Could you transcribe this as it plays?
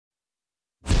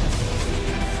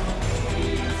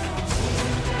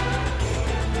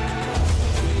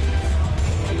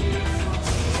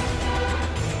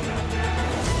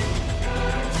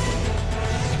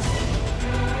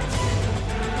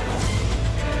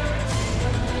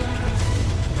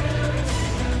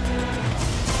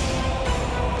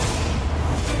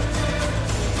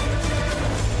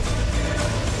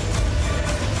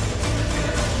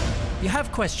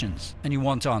questions and you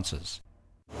want answers.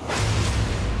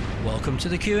 Welcome to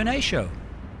the Q&A show.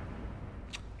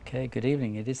 Okay, good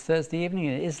evening. It is Thursday evening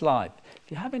and it is live. If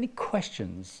you have any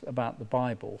questions about the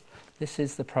Bible, this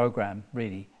is the program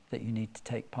really that you need to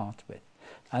take part with.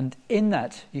 And in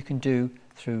that you can do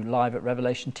through live at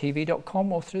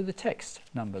revelationtv.com or through the text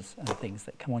numbers and things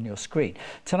that come on your screen.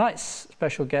 Tonight's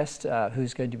special guest,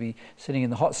 who's going to be sitting in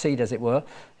the hot seat, as it were,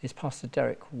 is Pastor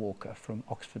Derek Walker from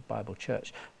Oxford Bible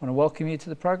Church. I want to welcome you to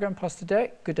the program, Pastor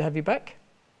Derek. Good to have you back.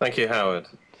 Thank you, Howard.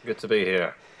 Good to be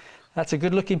here. That's a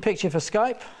good-looking picture for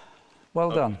Skype.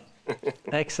 Well done.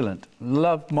 Excellent.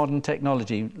 Love modern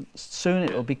technology. Soon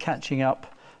it will be catching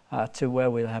up to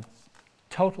where we'll have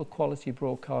total quality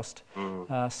broadcast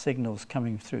signals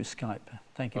coming through Skype.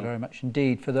 Thank you very much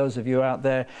indeed for those of you out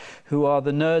there who are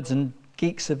the nerds and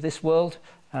geeks of this world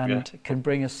and can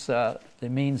bring us the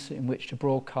means in which to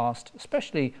broadcast,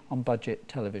 especially on budget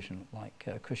television like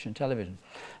Christian television.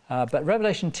 But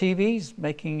Revelation TV is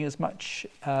making as much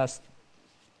of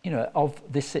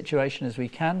this situation as we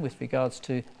can with regards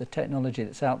to the technology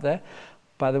that's out there.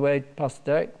 By the way, Pastor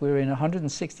Derek, we're in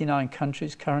 169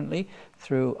 countries currently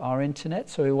through our internet,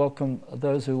 so we welcome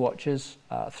those who watch us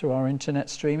through our internet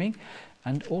streaming.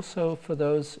 And also for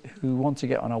those who want to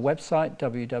get on our website,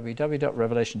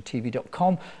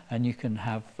 www.revelationtv.com, and you can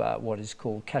have what is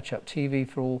called Catch-Up TV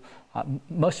for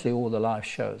mostly all the live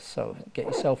shows. So get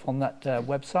yourself on that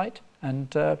website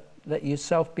and let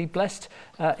yourself be blessed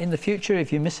in the future.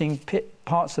 If you're missing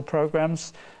parts of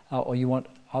programs or you want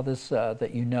others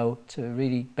that you know to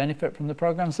really benefit from the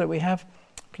programs that we have,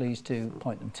 please do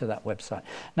point them to that website.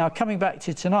 Now, coming back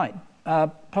to tonight,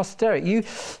 Pastor Derek,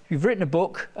 you've written a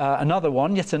book, yet another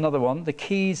one, The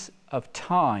Keys of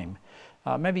Time.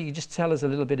 Maybe you could just tell us a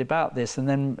little bit about this, and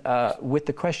then with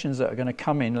the questions that are going to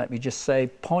come in, let me just say,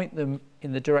 point them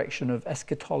in the direction of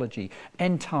eschatology,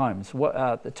 end times,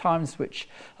 the times which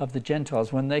of the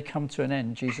Gentiles, when they come to an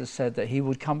end, Jesus said that he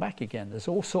would come back again. There's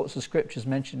all sorts of scriptures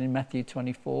mentioned in Matthew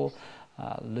 24,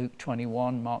 Luke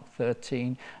 21, Mark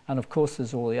 13, and of course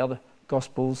there's all the other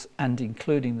Gospels, and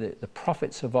including the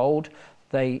prophets of old.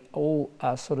 They all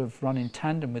sort of run in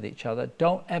tandem with each other.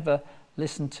 Don't ever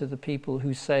listen to the people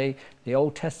who say the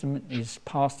Old Testament is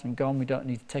past and gone, we don't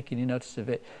need to take any notice of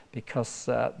it, because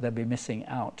they'll be missing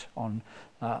out on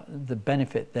the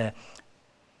benefit there.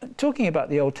 Talking about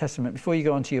the Old Testament, before you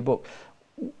go on to your book,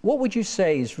 what would you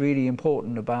say is really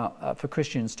important about for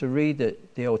Christians to read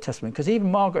the Old Testament? Because even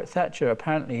Margaret Thatcher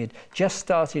apparently had just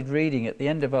started reading at the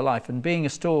end of her life, and being a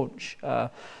staunch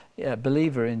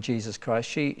believer in Jesus Christ,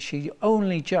 she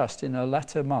only just in her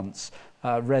latter months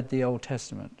read the Old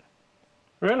Testament.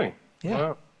 Really?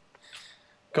 Yeah.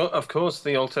 Wow. Of course,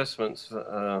 the Old Testament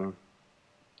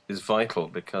is vital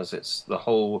because it's the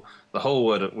whole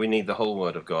word. We need the whole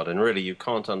Word of God, and really, you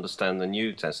can't understand the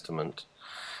New Testament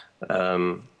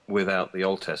without the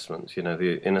Old Testament. You know,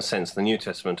 in a sense, the New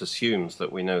Testament assumes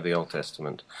that we know the Old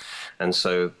Testament, and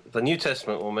so the New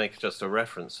Testament will make just a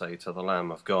reference, say, to the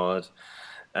Lamb of God,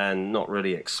 and not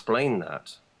really explain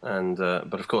that. And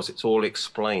but of course, it's all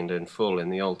explained in full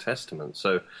in the Old Testament.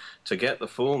 So to get the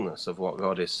fullness of what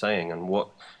God is saying and what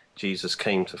Jesus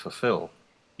came to fulfill,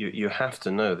 you have to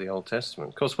know the Old Testament.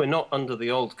 Of course, we're not under the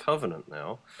Old Covenant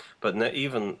now, but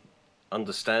even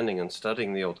understanding and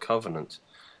studying the Old Covenant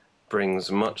brings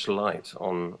much light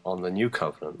on the New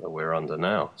Covenant that we're under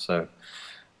now. So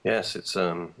yes, it's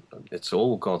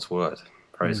all God's Word.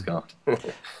 Praise God.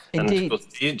 And of course,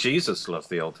 Jesus loved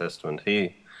the Old Testament.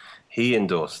 He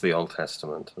endorsed the Old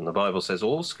Testament, and the Bible says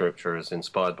all Scripture is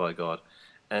inspired by God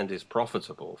and is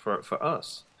profitable for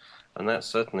us. And that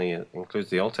certainly includes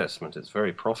the Old Testament. It's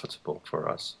very profitable for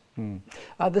us.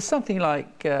 There's something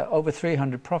like over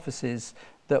 300 prophecies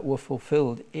that were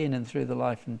fulfilled in and through the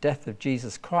life and death of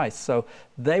Jesus Christ. So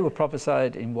they were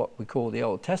prophesied in what we call the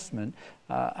Old Testament,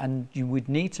 and you would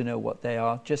need to know what they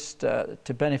are just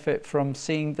to benefit from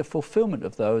seeing the fulfillment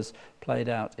of those played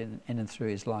out in and through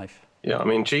his life. Yeah, I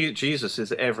mean, Jesus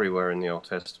is everywhere in the Old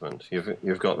Testament.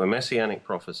 You've got the messianic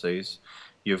prophecies,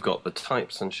 you've got the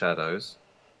types and shadows,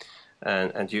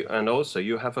 and also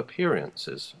you have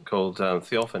appearances called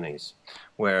theophanies,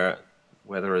 where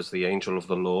whether as the angel of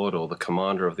the Lord or the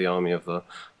commander of the army of the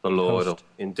Lord, or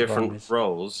in different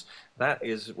roles, that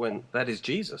is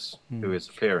Jesus who is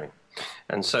appearing.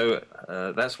 And so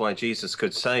that's why Jesus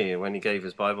could say when he gave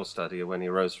his Bible study or when he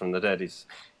rose from the dead,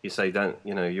 he said,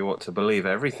 you ought to believe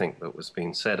everything that was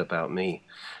being said about me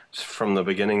from the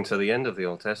beginning to the end of the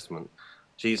Old Testament.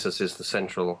 Jesus is the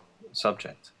central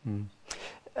subject.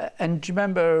 And do you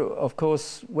remember, of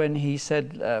course, when he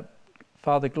said,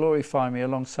 Father, glorify me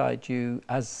alongside you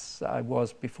as I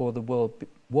was before the world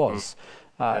was.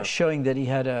 showing that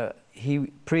he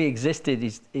pre-existed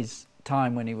his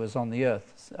time when he was on the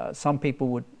earth. Some people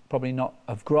would probably not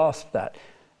have grasped that.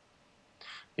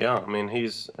 Yeah, I mean,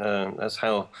 that's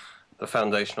how the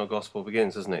foundational gospel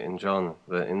begins, isn't it, in John?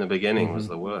 That in the beginning was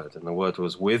the Word, and the Word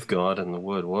was with God, and the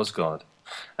Word was God.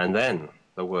 And then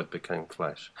the Word became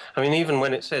flesh. I mean, even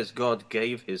when it says God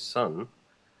gave his Son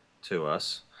to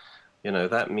us,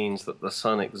 that means that the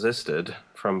Son existed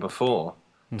from before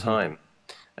time.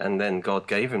 And then God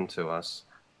gave him to us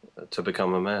to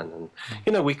become a man.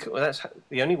 And, that's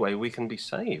the only way we can be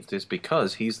saved is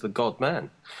because he's the God-man.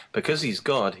 Because he's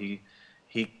God, he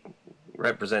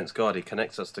represents God, he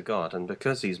connects us to God, and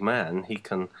because he's man, he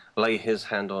can lay his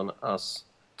hand on us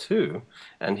too,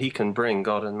 and he can bring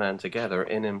God and man together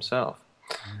in himself.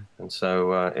 And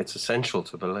so it's essential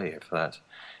to believe that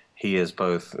he is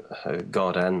both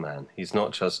God and man. He's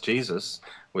not just Jesus,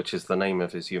 which is the name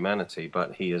of his humanity,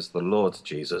 but he is the Lord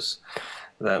Jesus.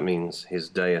 That means his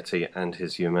deity and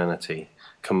his humanity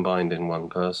combined in one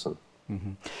person.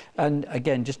 And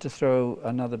again, just to throw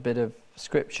another bit of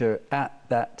scripture at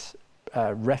that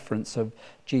reference of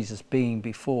Jesus being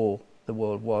before the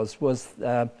world was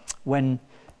when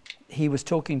he was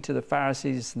talking to the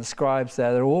Pharisees and the scribes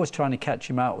there. They're always trying to catch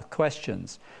him out with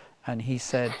questions. And he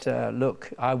said,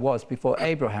 look, I was before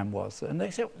Abraham was. And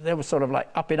they were sort of like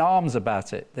up in arms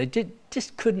about it. They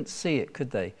just couldn't see it,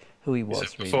 could they, who he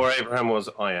was? Before Abraham was,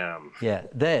 I am. Yeah,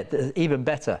 even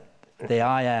better, the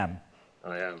I am.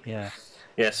 I am. Yeah.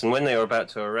 Yes, and when they were about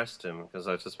to arrest him, because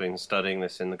I've just been studying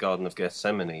this in the Garden of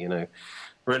Gethsemane,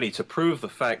 really to prove the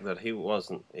fact that he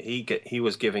was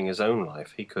giving his own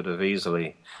life. He could have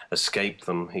easily escaped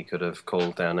them. He could have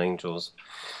called down angels,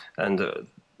 and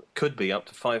could be up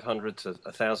to 500 to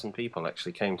 1,000 people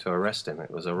actually came to arrest him.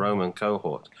 It was a Roman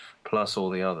cohort plus all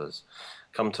the others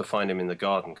come to find him in the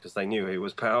garden because they knew he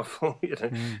was powerful.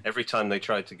 Every time they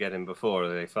tried to get him before,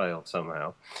 they failed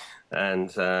somehow,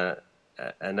 and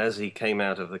as he came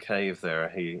out of the cave there,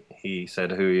 he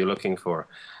said, "Who are you looking for?"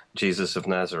 Jesus of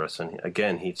Nazareth. And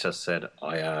again, he just said,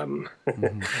 "I am."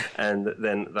 And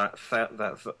then that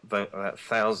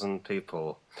 1,000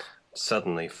 people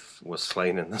suddenly were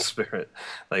slain in the spirit.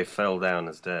 They fell down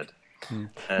as dead.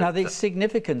 Now, the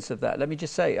significance of that, let me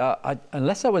just say,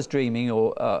 unless I was dreaming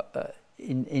or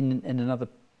in another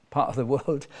part of the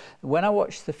world, when I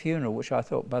watched the funeral, which I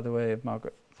thought, by the way, of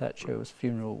Margaret Thatcher's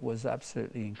funeral was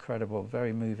absolutely incredible,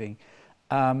 very moving.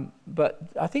 But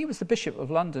I think it was the Bishop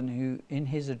of London who, in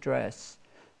his address,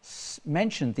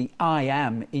 mentioned the I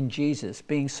am in Jesus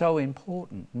being so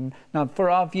important. And now, for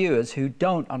our viewers who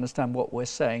don't understand what we're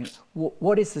saying,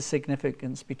 what is the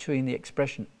significance between the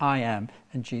expression I am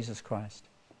and Jesus Christ?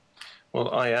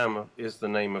 Well, I am is the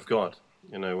name of God.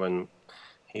 When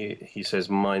he says,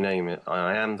 my name,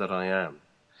 I am that I am,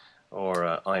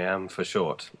 or I am for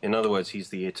short. In other words, he's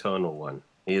the eternal one.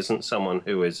 He isn't someone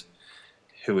who is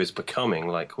becoming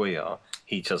like we are.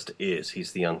 He just is.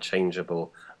 He's the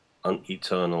unchangeable,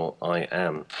 eternal I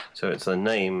am. So it's a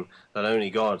name that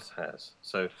only God has.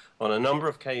 So on a number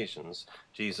of occasions,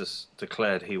 Jesus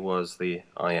declared he was the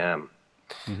I am.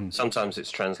 Sometimes it's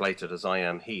translated as I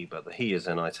am he, but the he is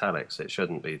in italics. It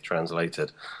shouldn't be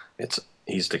translated.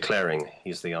 He's declaring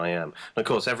he's the I am. And of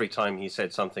course, every time he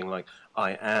said something like,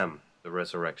 I am the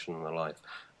resurrection and the life,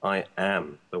 I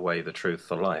am the way, the truth,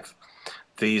 the life,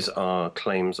 these are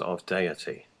claims of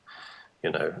deity.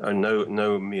 And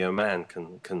no mere man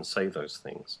can say those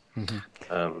things.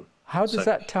 How does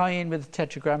that tie in with the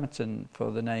Tetragrammaton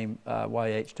for the name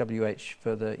YHWH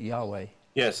for the Yahweh?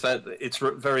 Yes, it's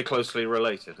very closely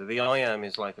related. The I am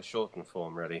is like a shortened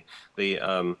form, really.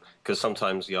 Because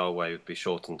sometimes Yahweh would be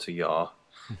shortened to Yah.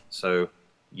 So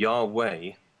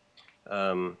Yahweh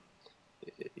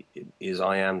is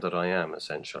I am that I am,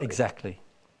 essentially. Exactly.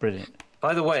 Brilliant.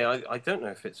 By the way, I don't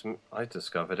know if I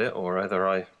discovered it or whether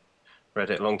I read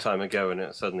it a long time ago and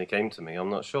it suddenly came to me. I'm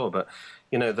not sure. But,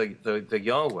 the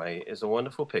Yahweh is a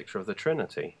wonderful picture of the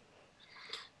Trinity.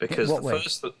 Because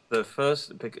the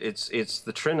first, it's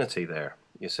the Trinity there,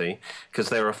 you see, because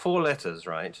there are 4 letters,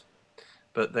 right?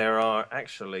 But there are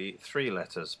actually 3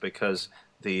 letters because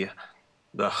the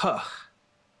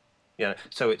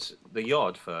so it's the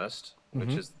Yod first,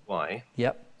 which is Y.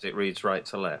 Yep. It reads right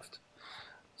to left.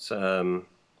 So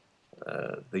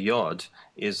the Yod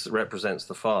represents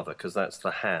the Father because that's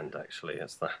the hand. Actually,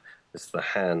 it's the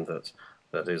hand that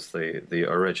is the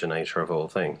originator of all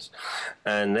things.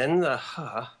 And then the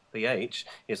H,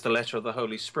 is the letter of the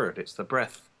Holy Spirit. It's the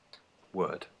breath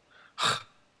word,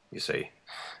 you see.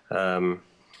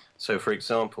 So, for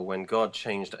example, when God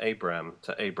changed Abram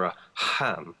to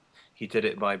Abraham, he did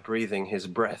it by breathing his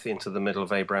breath into the middle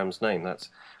of Abraham's name. That's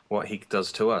what he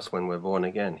does to us when we're born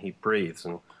again. He breathes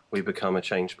and we become a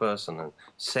changed person. And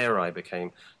Sarai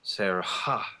became Sarah,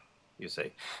 you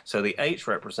see. So the H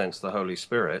represents the Holy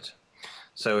Spirit.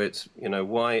 So it's,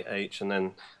 YH, and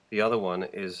then the other one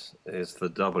is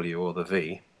the W or the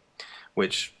V,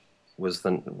 which was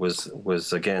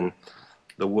again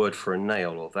the word for a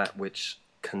nail, or that which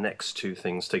connects two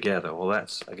things together. Well,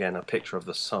 that's again a picture of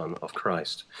the Son of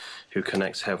Christ, who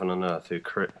connects heaven and earth, who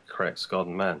corrects God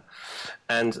and man,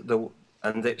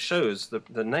 and it shows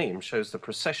the name shows the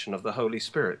procession of the Holy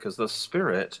Spirit, because the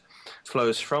Spirit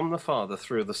flows from the Father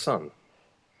through the Son.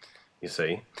 You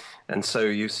see, and so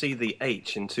you see the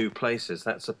H in two places.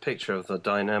 That's a picture of the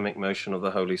dynamic motion of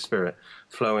the Holy Spirit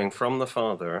flowing from the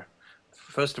Father,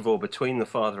 first of all between the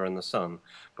Father and the Son,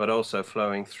 but also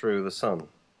flowing through the Son.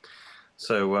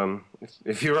 So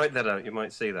if you write that out, you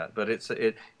might see that. But it's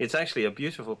actually a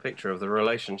beautiful picture of the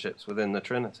relationships within the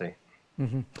Trinity.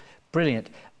 Mm-hmm. Brilliant.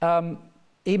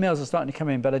 Emails are starting to come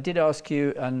in, but I did ask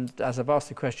you, and as I've asked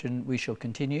the question, we shall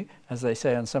continue, as they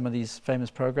say on some of these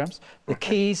famous programs, the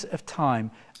keys of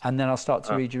time, and then I'll start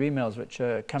to read your emails, which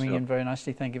are coming in very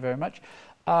nicely. Thank you very much.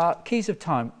 Keys of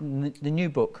Time, the new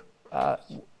book,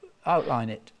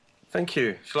 outline it. Thank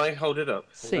you. Shall I hold it up?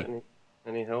 See.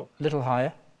 Any help? A little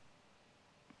higher.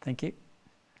 Thank you.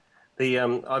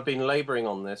 I've been labouring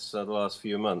on this the last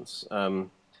few months.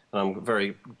 I'm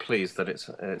very pleased that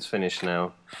it's finished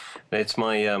now. It's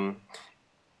my,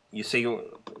 you see,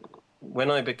 when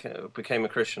I became a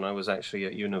Christian, I was actually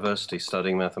at university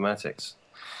studying mathematics,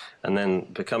 and then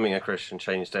becoming a Christian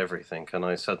changed everything. And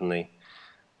I suddenly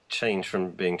changed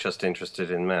from being just interested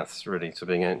in maths, really, to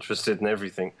being interested in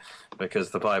everything,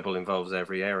 because the Bible involves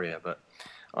every area. But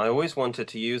I always wanted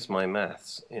to use my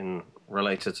maths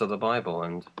related to the Bible,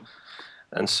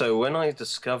 and so when I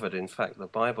discovered, in fact, the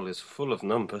Bible is full of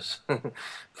numbers,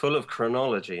 full of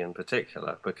chronology in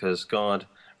particular, because God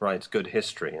writes good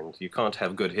history, and you can't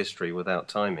have good history without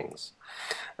timings.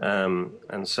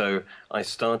 And so I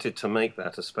started to make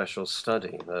that a special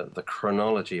study, the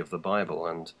chronology of the Bible.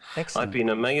 And Excellent. I've been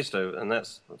amazed over, and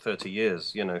that's 30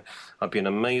 years, I've been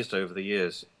amazed over the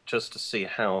years just to see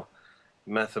how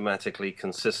mathematically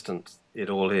consistent it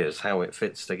all is, how it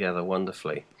fits together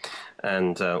wonderfully.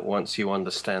 And once you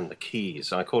understand the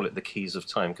keys, I call it the keys of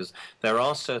time, because there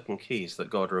are certain keys that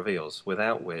God reveals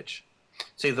without which,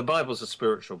 see, the Bible's a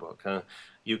spiritual book.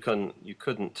 You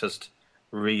couldn't just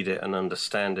read it and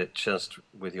understand it just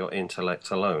with your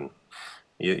intellect alone.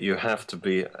 You have to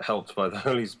be helped by the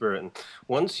Holy Spirit. And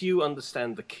once you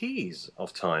understand the keys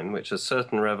of time, which are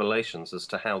certain revelations as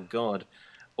to how God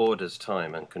orders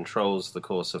time and controls the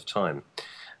course of time,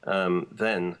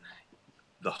 then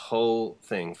the whole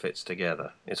thing fits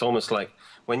together. It's almost like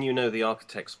when you know the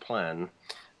architect's plan,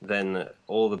 then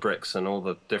all the bricks and all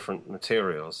the different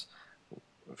materials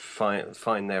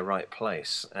find their right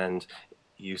place, and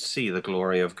you see the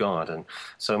glory of God. And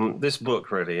so this book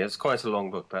really, it's quite a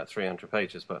long book, about 300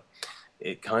 pages, but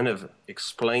it kind of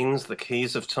explains the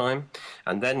keys of time.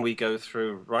 And then we go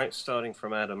through, right starting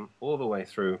from Adam all the way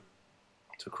through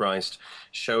to Christ,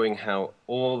 showing how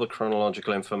all the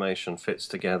chronological information fits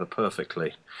together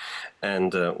perfectly,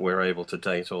 and we're able to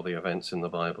date all the events in the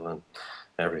Bible and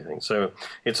everything. So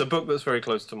it's a book that's very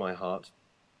close to my heart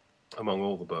among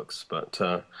all the books, but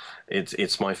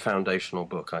it's my foundational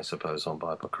book, I suppose, on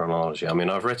Bible chronology. I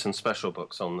mean, I've written special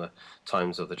books on the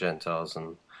times of the Gentiles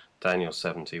and Daniel's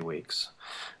 70 weeks,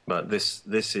 but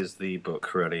this is the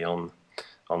book really on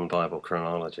Bible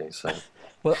chronology. So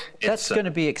well, that's going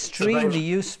to be extremely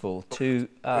useful to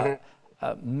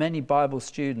many Bible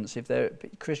students, if they're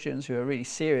Christians who are really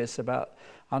serious about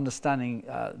understanding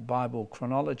Bible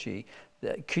chronology.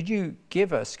 Could you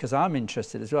give us, because I'm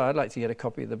interested as well, I'd like to get a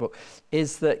copy of the book,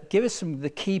 give us some of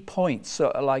the key points,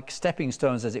 sort of like stepping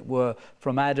stones, as it were,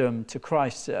 from Adam to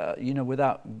Christ,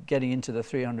 without getting into the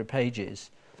 300 pages.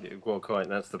 Well, quite,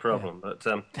 that's the problem. Yeah.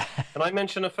 But can I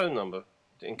mention a phone number,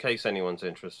 in case anyone's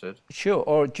interested? Sure.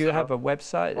 Or do you have a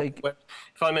website?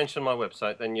 If I mention my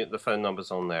website, then the phone number's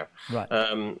on there. Right.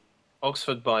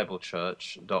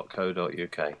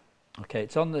 oxfordbiblechurch.co.uk. Okay,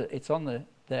 it's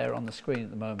there on the screen at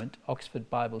the moment,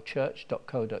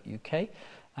 oxfordbiblechurch.co.uk,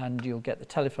 and you'll get the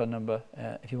telephone number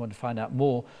if you want to find out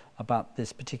more about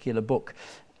this particular book.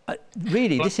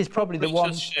 Really, this is probably the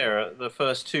one. Just share the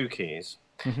first two keys.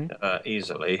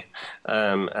 Easily,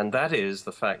 and that is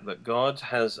the fact that God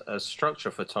has a structure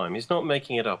for time. He's not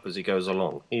making it up as he goes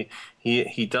along.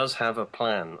 He does have a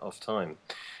plan of time,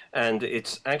 and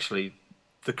it's actually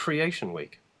the creation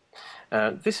week.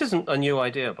 This isn't a new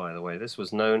idea, by the way. This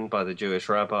was known by the Jewish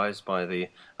rabbis, by the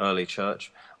early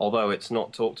church, although it's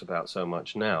not talked about so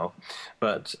much now.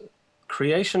 But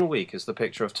creation week is the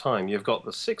picture of time. You've got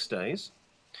the 6 days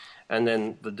and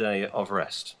then the day of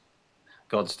rest,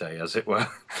 God's day, as it were.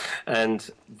 And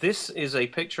this is a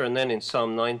picture, and then in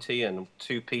Psalm 90 and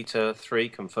 2 Peter 3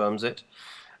 confirms it.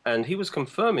 And he was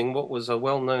confirming what was a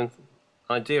well-known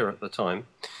idea at the time.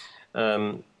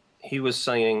 He was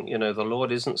saying, you know, the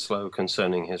Lord isn't slow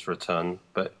concerning his return,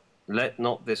 but let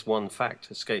not this one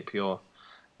fact escape your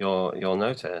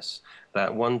notice,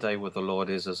 that one day with the Lord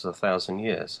is as 1,000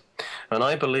 years. And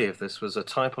I believe this was a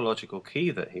typological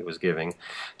key that he was giving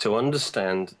to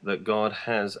understand that God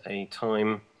has a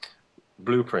time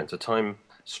blueprint, a time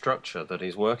structure that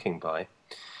he's working by.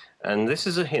 And this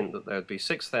is a hint that there would be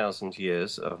 6,000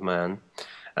 years of man,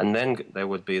 and then there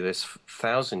would be this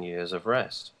 1,000 years of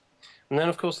rest. And then,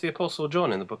 of course, the Apostle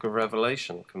John in the book of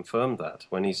Revelation confirmed that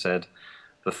when he said,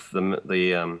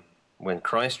 when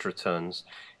Christ returns,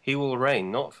 he will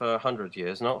reign not for 100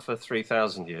 years, not for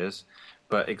 3,000 years,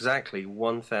 but exactly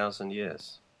 1,000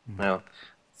 years. Mm-hmm. Now,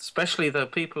 especially the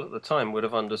people at the time would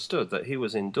have understood that he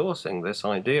was endorsing this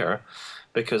idea,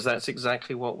 because that's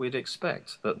exactly what we'd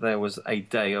expect, that there was a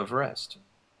day of rest.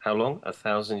 How long?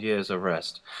 1,000 years of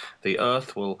rest. The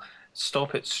earth will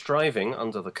stop its striving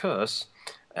under the curse,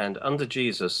 and under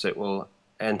Jesus it will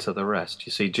enter the rest.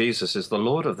 You see, Jesus is the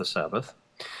Lord of the Sabbath,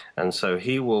 and so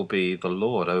he will be the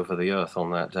Lord over the earth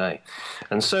on that day.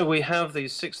 And so we have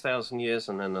these 6,000 years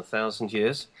and then 1,000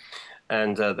 years,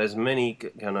 and there's many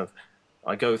kind of,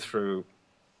 I go through,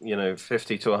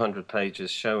 50 to 100 pages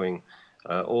showing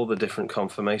all the different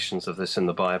confirmations of this in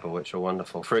the Bible, which are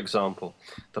wonderful. For example,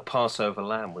 the Passover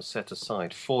lamb was set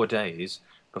aside 4 days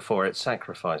before it's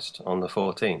sacrificed on the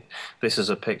 14th. This is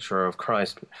a picture of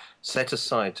Christ set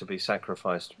aside to be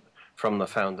sacrificed from the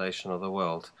foundation of the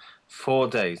world. 4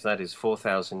 days, that is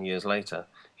 4,000 years later,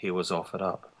 he was offered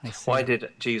up. Why did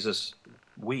Jesus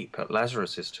weep at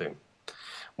Lazarus' tomb?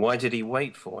 Why did he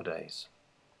wait 4 days?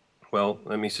 Well,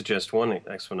 let me suggest one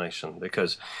explanation,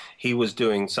 because he was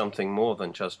doing something more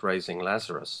than just raising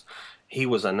Lazarus. He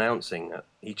was announcing,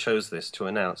 he chose this to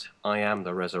announce, I am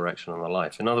the resurrection and the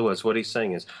life. In other words, what he's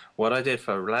saying is, what I did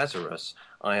for Lazarus,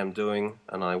 I am doing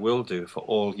and I will do for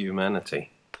all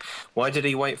humanity. Why did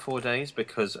he wait 4 days?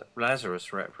 Because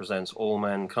Lazarus represents all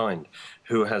mankind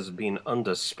who has been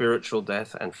under spiritual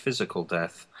death and physical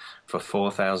death for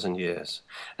 4,000 years.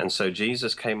 And so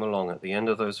Jesus came along at the end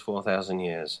of those 4,000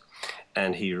 years,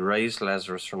 and he raised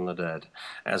Lazarus from the dead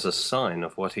as a sign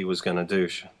of what he was going to do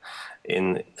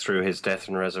through his death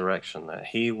and resurrection, that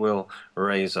he will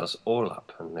raise us all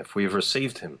up. And if we've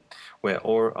received him,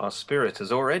 our spirit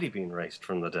has already been raised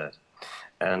from the dead.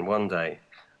 And one day,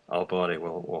 our body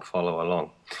will follow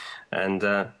along. And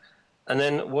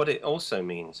then what it also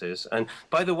means is, and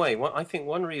by the way, I think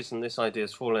one reason this idea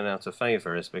has fallen out of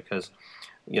favor is because,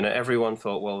 everyone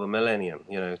thought, well, the millennium,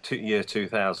 year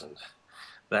 2000,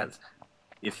 that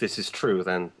if this is true,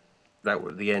 then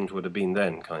the end would have been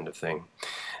then, kind of thing.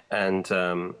 And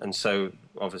so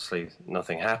obviously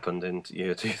nothing happened in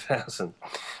year 2000.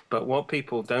 But what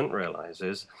people don't realize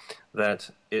is that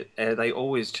they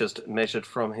always just measured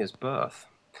from his birth.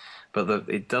 But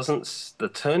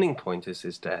the turning point is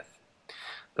his death.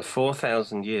 The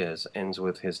 4,000 years ends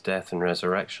with his death and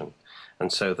resurrection. And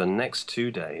so the next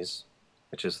 2 days,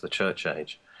 which is the church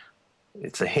age,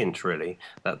 it's a hint, really,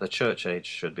 that the church age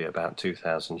should be about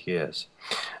 2,000 years.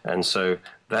 And so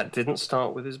that didn't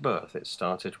start with his birth, it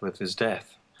started with his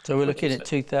death. So we're looking at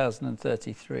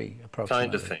 2033, approximately.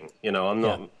 Kind of thing.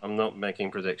 I'm not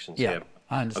making predictions here.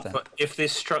 I understand. But if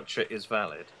this structure is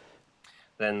valid,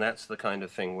 then that's the kind of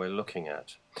thing we're looking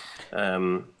at.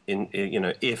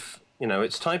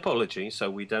 It's typology,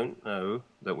 so we don't know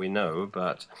that we know,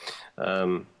 but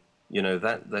that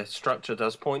the structure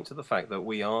does point to the fact that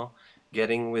we are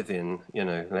getting within,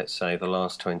 let's say the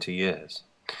last 20 years,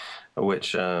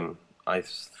 which I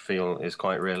feel is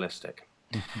quite realistic.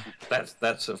 Mm-hmm.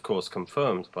 That's of course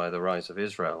confirmed by the rise of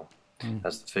Israel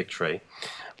as the fig tree,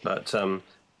 but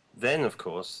then of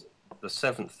course the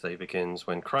seventh day begins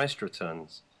when Christ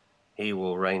returns. He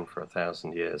will reign for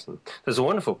 1,000 years. And there's a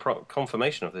wonderful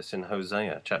confirmation of this in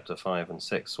Hosea chapter 5 and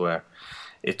 6, where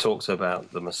it talks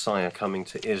about the Messiah coming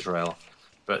to Israel,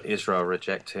 but Israel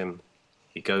reject him.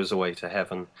 He goes away to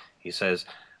heaven. He says,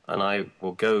 and I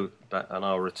will go back and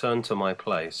I'll return to my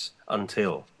place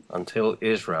until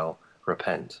Israel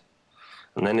repent.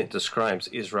 And then it describes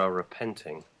Israel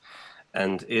repenting.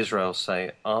 And Israel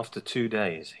say, after 2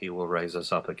 days, he will raise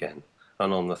us up again.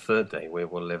 And on the third day, we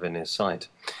will live in his sight.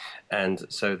 And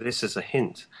so this is a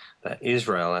hint that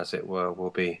Israel, as it were, will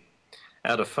be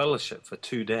out of fellowship for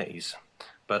 2 days.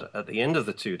 But at the end of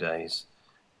the 2 days,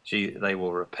 they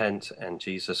will repent, and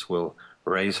Jesus will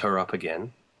raise her up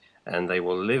again, and they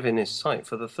will live in his sight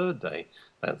for the third day.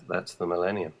 That's the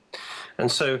millennium.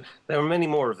 And so there are many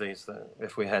more of these that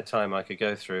if we had time I could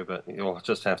go through, but you'll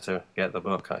just have to get the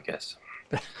book, I guess.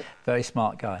 Very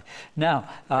smart guy. Now,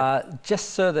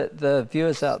 just so that the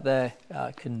viewers out there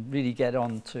can really get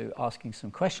on to asking some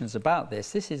questions about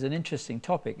this is an interesting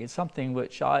topic. It's something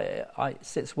which I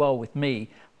sits well with me.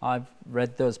 I've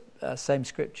read those same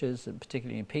scriptures, and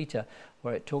particularly in Peter,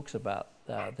 where it talks about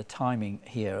the timing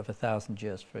here of 1,000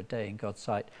 years for a day in God's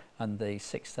sight, and the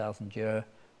 6,000 year,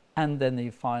 and then the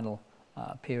final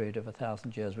period of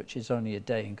 1,000 years, which is only a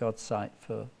day in God's sight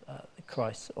for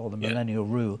Christ or the millennial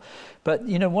rule. But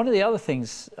one of the other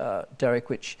things, Derek,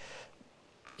 which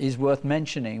is worth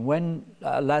mentioning, when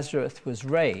Lazarus was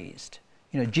raised,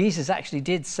 Jesus actually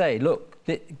did say, look,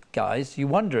 guys, you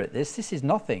wonder at this is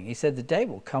nothing. He said the day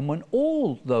will come when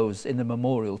all those in the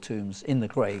memorial tombs, in the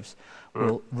graves,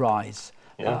 will rise.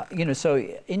 So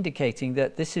indicating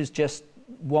that this is just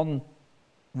one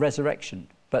resurrection,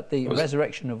 but the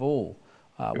resurrection of all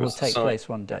will take place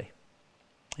one day.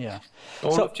 Yeah.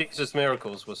 All of Jesus'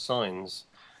 miracles were signs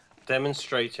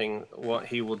demonstrating what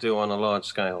he will do on a large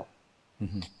scale.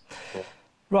 Mm-hmm. Yeah.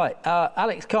 Right,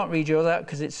 Alex can't read yours out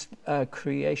because it's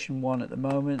Creation 1 at the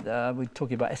moment. We're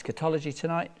talking about eschatology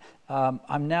tonight.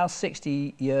 I'm now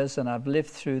 60 years and I've lived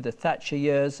through the Thatcher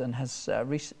years, and as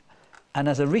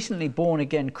a recently born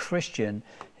again Christian,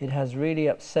 it has really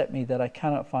upset me that I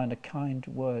cannot find a kind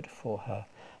word for her.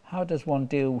 How does one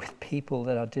deal with people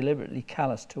that are deliberately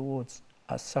callous towards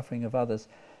us suffering of others?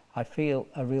 I feel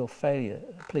a real failure.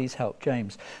 Please help,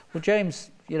 James. Well,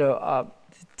 James,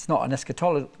 it's not an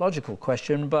eschatological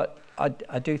question, but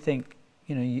I do think,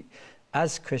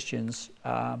 as Christians,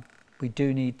 we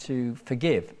do need to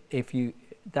forgive.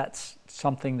 That's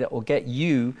something that will get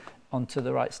you onto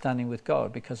the right standing with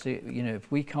God, because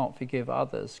if we can't forgive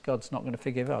others, God's not going to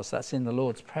forgive us. That's in the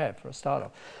Lord's Prayer for a start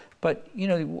off. But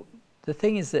the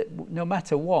thing is that no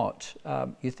matter what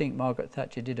you think Margaret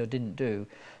Thatcher did or didn't do,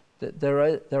 that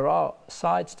there are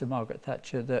sides to Margaret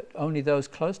Thatcher that only those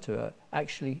close to her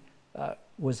actually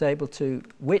was able to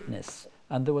witness,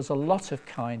 and there was a lot of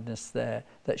kindness there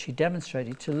that she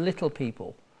demonstrated to little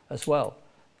people as well.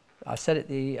 I said it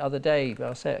the other day, but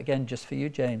I'll say it again just for you,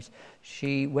 James.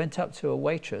 She went up to a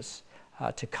waitress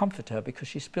to comfort her because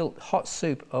she spilt hot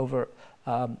soup over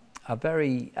a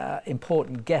very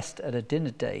important guest at a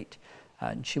dinner date,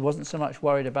 and she wasn't so much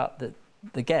worried about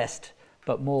the guest,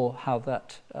 but more how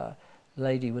that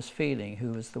lady was feeling,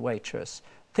 who was the waitress.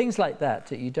 Things like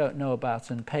that you don't know about,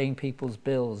 and paying people's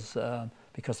bills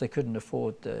because they couldn't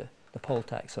afford the poll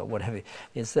tax or whatever,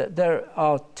 is that there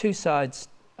are two sides,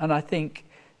 and I think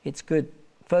it's good,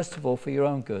 first of all, for your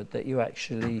own good, that you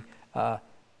actually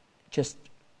just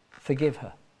forgive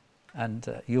her,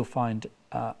 and you'll find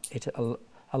it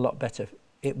a lot better.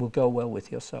 It will go well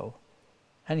with your soul.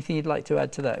 Anything you'd like to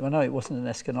add to that? I know it wasn't an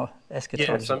eschatology.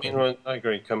 Yes, I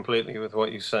agree completely with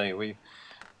what you say.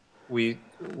 We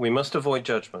must avoid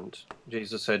judgment.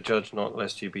 Jesus said, "Judge not,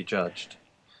 lest you be judged."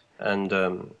 And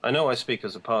I know I speak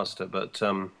as a pastor, but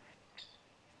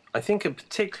I think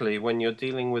particularly when you're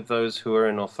dealing with those who are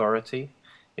in authority,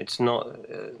 it's not,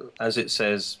 as it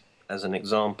says as an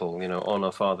example,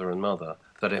 honor father and mother,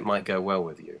 that it might go well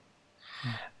with you.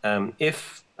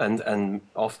 And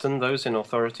often those in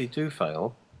authority do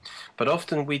fail, but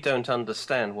often we don't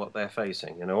understand what they're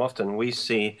facing. Often we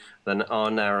see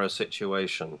our narrow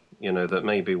situation, that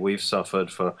maybe we've suffered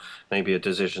for, maybe a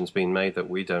decision's been made that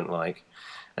we don't like,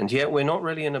 and yet we're not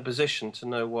really in a position to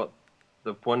know what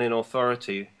the one in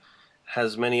authority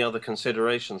has many other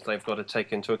considerations they've got to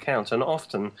take into account. And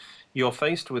often you're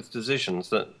faced with decisions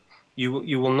that you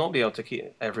will not be able to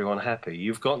keep everyone happy.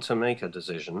 You've got to make a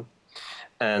decision,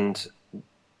 and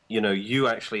you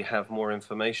actually have more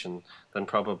information than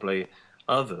probably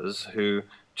others who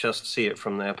just see it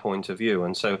from their point of view.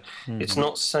 And so it's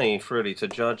not safe really to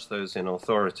judge those in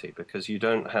authority, because you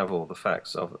don't have all the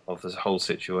facts of the whole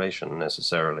situation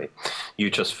necessarily. You're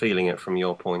just feeling it from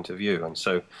your point of view. And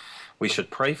so we should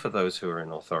pray for those who are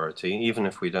in authority, even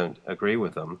if we don't agree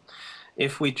with them.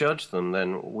 If we judge them,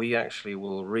 then we actually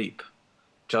will reap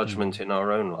judgment in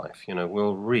our own life.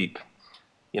 We'll reap.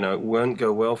 It won't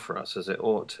go well for us as it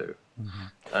ought to.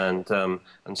 And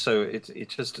so it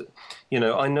just,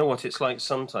 I know what it's like.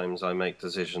 Sometimes I make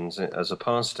decisions as a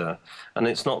pastor, and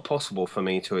it's not possible for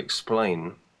me to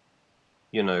explain,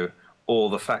 all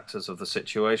the factors of the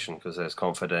situation, because there's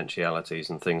confidentialities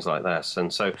and things like that.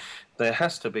 And so there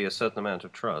has to be a certain amount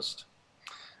of trust.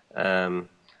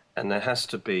 And there has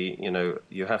to be,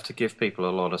 you have to give people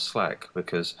a lot of slack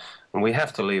and we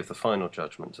have to leave the final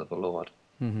judgment to the Lord.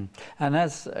 Mm-hmm. And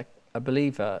as a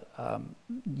believer,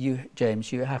 you,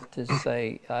 James, you have to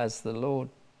say, as the Lord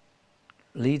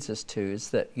leads us to, is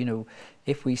that,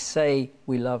 if we say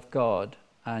we love God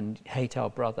and hate our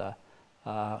brother,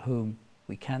 whom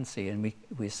we can see, and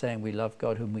we're saying we love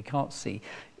God whom we can't see,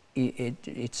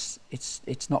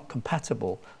 it's not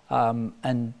compatible.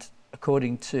 And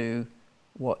according to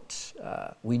what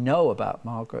we know about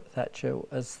Margaret Thatcher,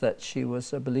 is that she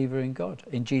was a believer in God,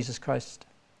 in Jesus Christ.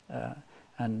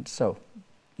 And so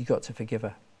you got to forgive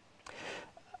her.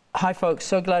 Hi folks,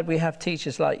 so glad we have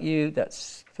teachers like you.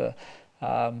 That's for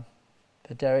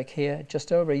Derek here.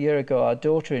 Just over a year ago, our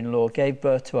daughter-in-law gave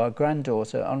birth to our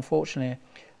granddaughter. Unfortunately,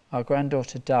 our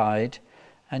granddaughter died,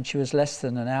 and she was less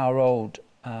than an hour old.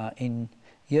 In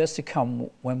years to come,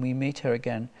 when we meet her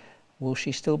again, will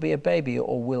she still be a baby,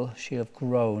 or will she have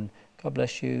grown? God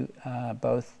bless you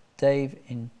both. Dave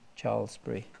in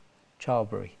Charlbury.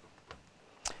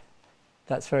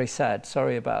 That's very sad.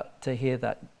 Sorry to hear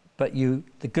that. But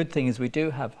the good thing is we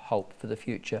do have hope for the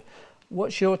future.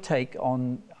 What's your take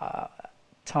on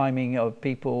timing of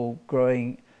people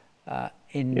growing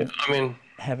in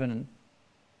heaven?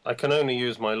 I can only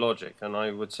use my logic, and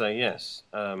I would say yes.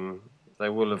 They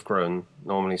will have grown,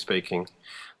 normally speaking,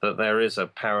 that there is a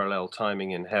parallel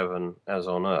timing in heaven as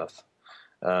on earth.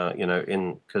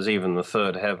 Because even the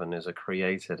third heaven is a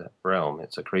created realm,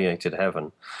 it's a created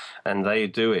heaven, and they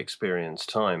do experience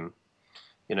time.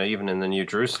 Even in the New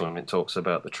Jerusalem, it talks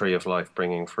about the tree of life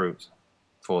bringing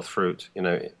forth fruit,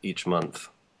 each month,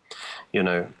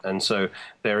 and so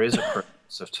there is a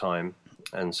process of time,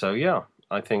 and so yeah,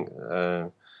 I think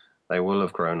they will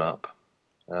have grown up.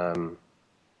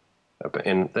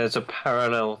 There's a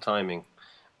parallel timing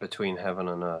between heaven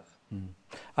and earth.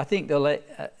 I think they'll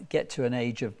get to an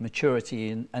age of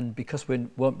maturity, and because we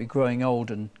won't be growing old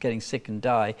and getting sick and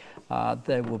die,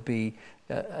 there will be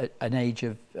an age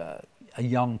of a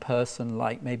young person,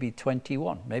 like maybe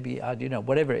 21, maybe,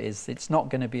 whatever it is. It's not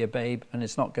going to be a babe, and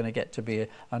it's not going to get to be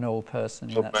an old person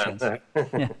in that sense.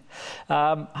 Yeah.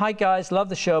 Hi guys, love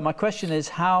the show. My question is,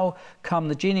 how come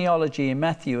the genealogy in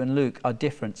Matthew and Luke are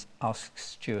different?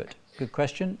 Asks Stuart. Good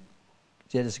question.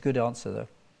 Yeah, there's a good answer though.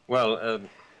 Well,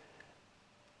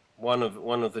 one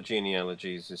of the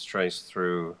genealogies is traced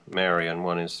through Mary, and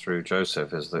one is through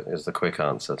Joseph. Is the quick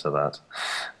answer to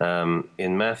that.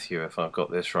 In Matthew, if I've got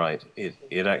this right,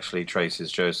 it actually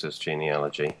traces Joseph's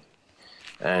genealogy,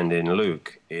 and in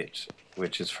Luke,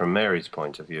 which is from Mary's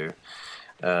point of view,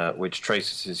 which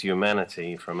traces his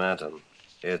humanity from Adam.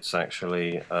 It's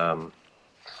actually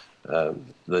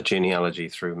the genealogy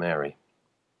through Mary.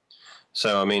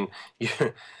 So I mean,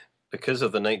 because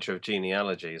of the nature of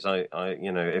genealogies,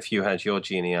 if you had your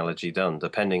genealogy done,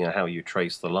 depending on how you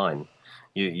trace the line,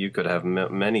 you could have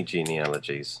many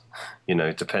genealogies,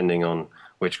 depending on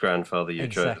which grandfather you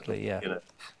chose. Exactly, yeah.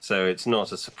 So it's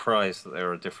not a surprise that there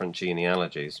are different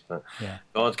genealogies, but yeah.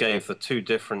 God gave the two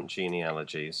different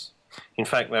genealogies. In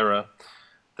fact,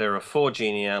 there are four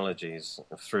genealogies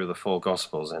through the four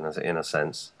Gospels, in a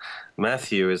sense.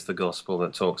 Matthew is the Gospel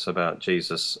that talks about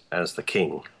Jesus as the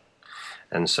King.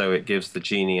 And so it gives the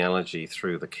genealogy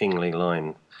through the kingly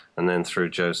line, and then through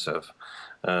Joseph.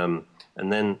 And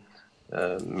then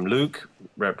Luke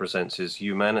represents his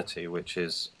humanity, which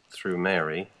is through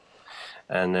Mary.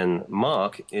 And then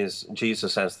Mark is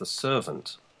Jesus as the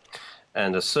servant.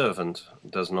 And a servant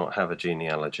does not have a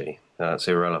genealogy. That's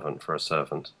irrelevant for a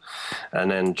servant.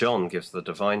 And then John gives the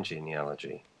divine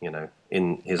genealogy.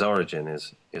 In his origin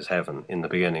is heaven. In the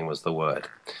beginning was the Word,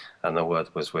 and the Word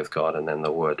was with God, and then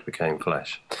the Word became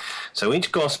flesh. So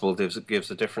each gospel gives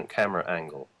a different camera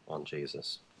angle on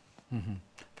Jesus. Mm-hmm.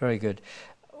 Very good.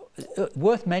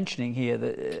 Worth mentioning here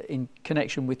that in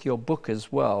connection with your book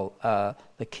as well,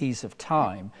 The Keys of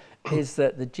Time, is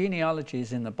that the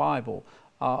genealogies in the Bible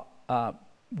are,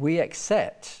 we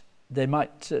accept, they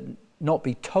might not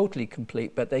be totally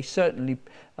complete, but they certainly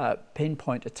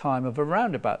pinpoint a time of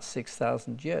around about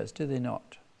 6,000 years, do they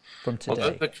not, from today?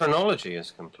 Well, the chronology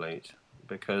is complete,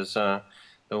 because the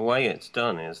way it's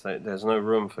done is that there's no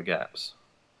room for gaps,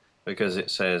 because it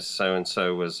says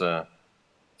so-and-so was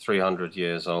 300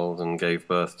 years old and gave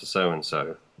birth to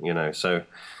so-and-so, so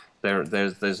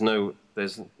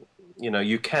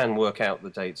you can work out the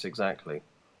dates exactly.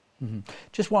 Mm-hmm.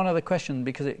 Just one other question,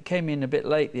 because it came in a bit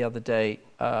late the other day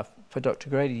for Dr.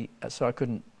 Grady, so I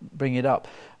couldn't bring it up.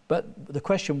 But the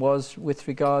question was with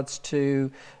regards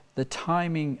to the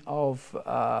timing of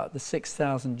the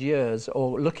 6,000 years,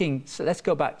 or looking, so let's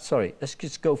go back, let's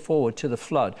just go forward to the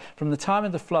flood. From the time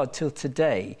of the flood till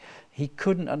today, he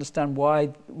couldn't understand why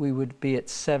we would be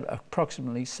at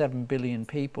approximately 7 billion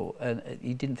people, and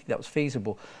he didn't think that was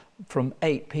feasible from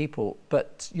 8 people.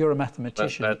 But you're a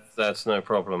mathematician. That's no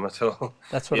problem at all.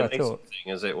 That's what the I amazing thought.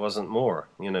 thing is it wasn't more,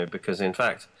 because in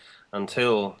fact,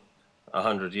 until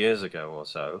 100 years ago or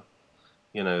so,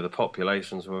 the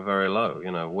populations were very low,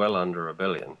 well under a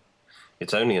billion.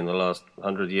 It's only in the last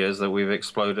 100 years that we've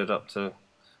exploded up to,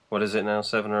 what is it now,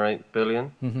 7 or 8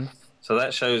 billion? Mm-hmm. So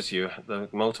that shows you the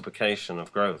multiplication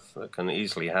of growth that can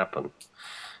easily happen.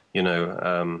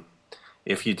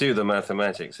 If you do the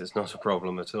mathematics, it's not a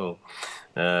problem at all.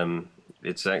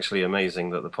 It's actually amazing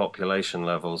that the population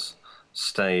levels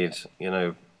stayed,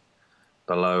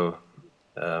 below,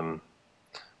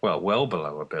 well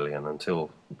below a billion until,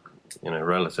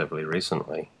 relatively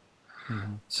recently.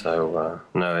 Mm-hmm. So,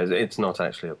 no, it's not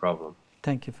actually a problem.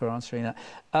 Thank you for answering that.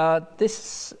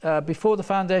 Before the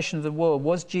foundation of the world,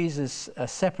 was Jesus a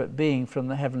separate being from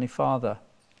the Heavenly Father?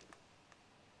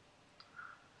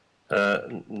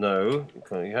 No,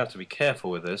 you have to be careful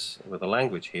with this, with the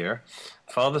language here.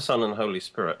 Father, Son, and Holy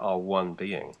Spirit are one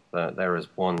being. There is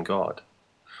one God.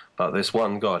 But this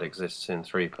one God exists in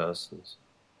 3 persons.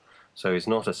 So he's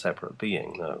not a separate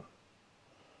being, no.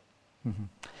 Mm-hmm.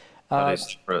 But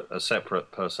he's a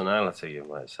separate personality, you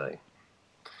might say.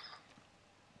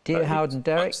 Dear Howard and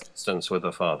Derek. Instance with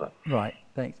the Father. Right,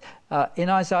 thanks. In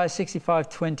Isaiah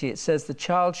 65:20, it says, "The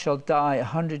child shall die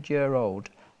 100-year-old."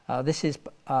 This is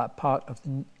part of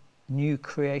the new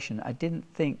creation. I didn't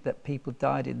think that people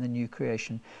died in the new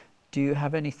creation. Do you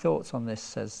have any thoughts on this,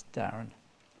 says Darren?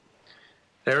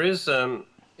 There is,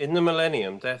 in the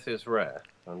millennium, death is rare,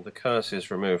 and the curse is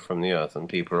removed from the earth, and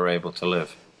people are able to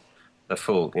live the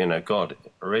full, God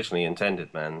originally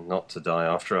intended man not to die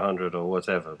after 100 or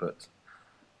whatever, but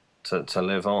to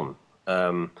live on.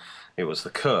 It was the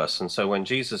curse, and so when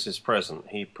Jesus is present,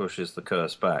 he pushes the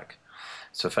curse back.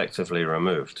 It's effectively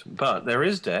removed. But there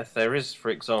is death. There is, for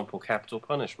example, capital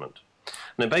punishment.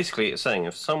 And basically it's saying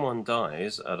if someone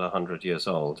dies at 100 years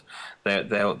old,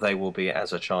 they will be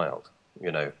as a child,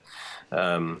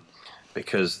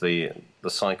 because the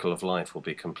cycle of life will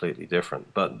be completely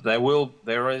different. But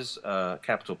there is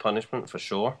capital punishment for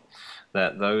sure,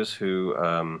 that those who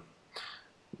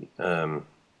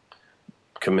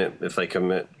if they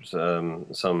commit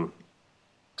some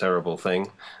terrible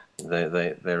thing,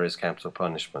 there is capital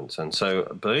punishment. And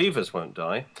so believers won't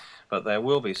die, but there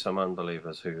will be some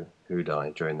unbelievers who die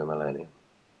during the millennium.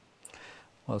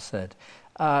 Well said.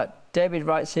 David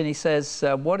writes in, he says,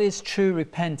 what is true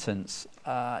repentance?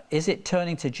 Is it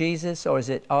turning to Jesus, or is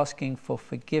it asking for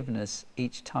forgiveness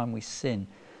each time we sin?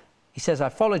 He says, I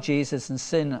follow Jesus and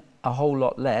sin a whole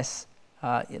lot less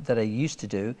than I used to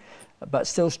do, but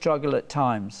still struggle at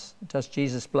times. Does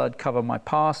Jesus' blood cover my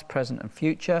past, present and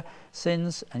future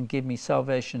sins and give me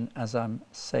salvation as I'm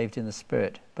saved in the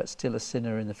Spirit, but still a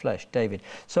sinner in the flesh? David.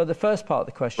 So the first part of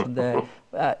the question there,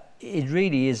 it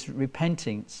really is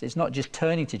repenting. It's not just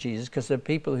turning to Jesus, because there are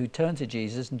people who turn to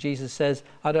Jesus and Jesus says,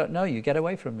 I don't know you, get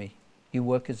away from me, you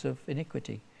workers of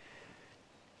iniquity.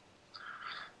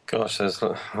 Gosh, there's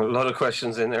a lot of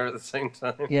questions in there at the same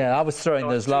time. Yeah, I was throwing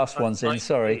those last ones in,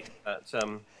 sorry.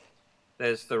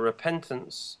 There's the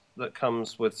repentance that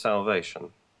comes with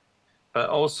salvation, but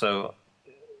also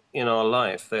in our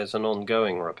life there's an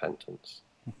ongoing repentance.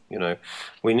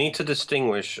 We need to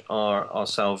distinguish our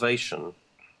salvation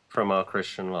from our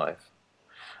Christian life.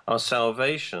 Our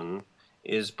salvation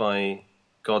is by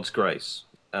God's grace,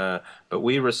 but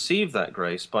we receive that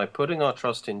grace by putting our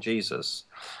trust in Jesus.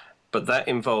 But that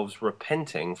involves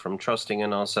repenting from trusting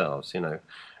in ourselves,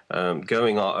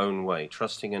 going our own way,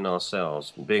 trusting in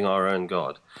ourselves, being our own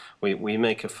God. We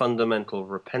make a fundamental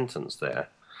repentance there.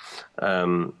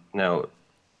 And the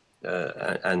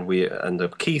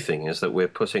key thing is that we're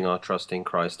putting our trust in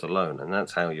Christ alone, and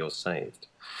that's how you're saved.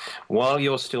 While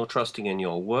you're still trusting in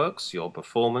your works, your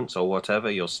performance, or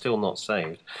whatever, you're still not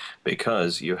saved,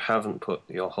 because you haven't put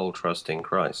your whole trust in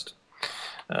Christ.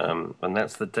 And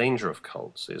that's the danger of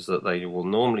cults, is that they will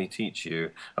normally teach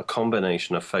you a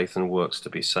combination of faith and works to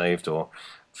be saved, or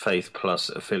faith plus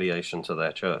affiliation to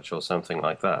their church, or something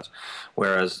like that.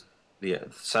 Whereas the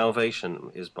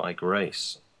salvation is by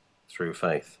grace through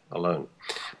faith alone.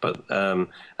 But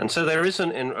and so there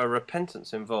isn't a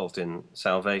repentance involved in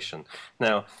salvation.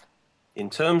 Now, in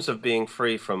terms of being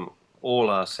free from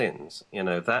all our sins,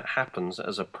 that happens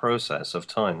as a process of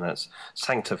time. That's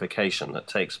sanctification that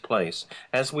takes place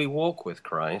as we walk with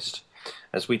Christ.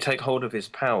 As we take hold of his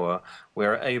power,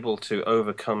 we're able to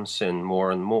overcome sin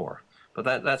more and more.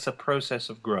 But that's a process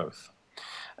of growth.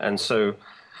 And so,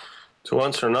 to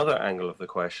answer another angle of the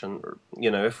question,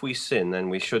 if we sin, then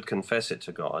we should confess it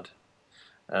to God.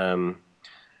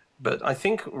 But I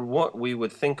think what we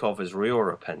would think of as real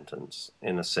repentance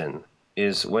in a sin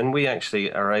is when we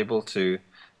actually are able to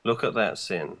look at that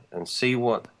sin and see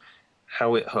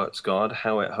how it hurts God,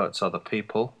 how it hurts other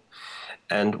people,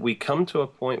 and we come to a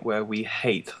point where we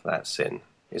hate that sin.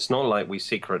 It's not like we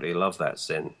secretly love that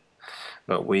sin,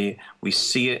 but we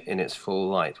see it in its full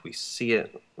light. We see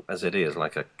it as it is,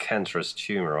 like a cancerous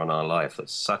tumor on our life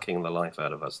that's sucking the life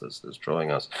out of us, that's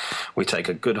destroying us. We take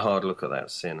a good hard look at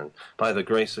that sin, and by the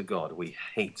grace of God, we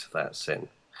hate that sin,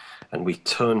 and we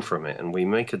turn from it, and we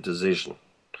make a decision,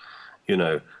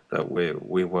 that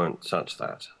we won't touch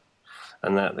that.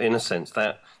 And that, in a sense,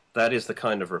 that is the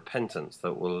kind of repentance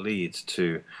that will lead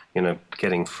to,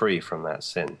 getting free from that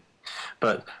sin.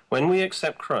 But when we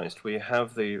accept Christ, we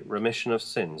have the remission of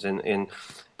sins in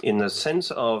the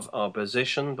sense of our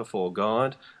position before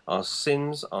God. Our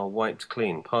sins are wiped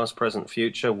clean, past, present,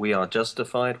 future. We are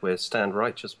justified. We stand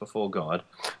righteous before God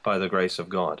by the grace of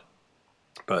God.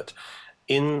 But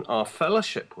in our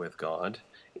fellowship with God,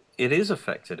 it is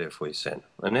affected if we sin.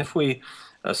 And if we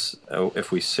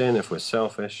sin, if we're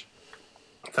selfish,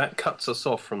 that cuts us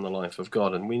off from the life of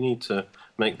God, and we need to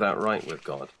make that right with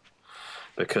God.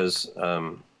 Because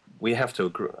we have to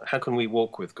agree. How can we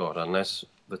walk with God unless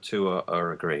the two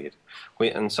are agreed?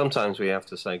 And sometimes we have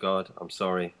to say, God, I'm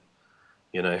sorry,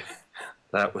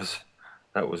 that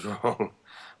was wrong.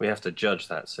 We have to judge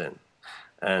that sin,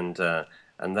 and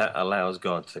that allows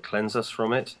God to cleanse us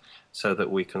from it, so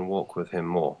that we can walk with him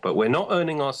more. But we're not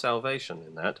earning our salvation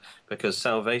in that, because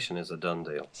salvation is a done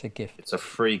deal. It's a gift. It's a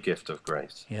free gift of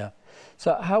grace. Yeah.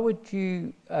 So how would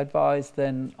you advise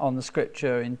then on the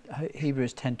scripture in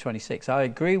Hebrews 10:26? I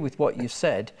agree with what you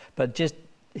said, but just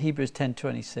Hebrews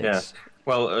 10:26. Yeah.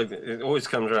 Well, it always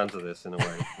comes around to this in a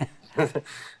way.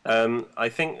 I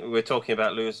think we're talking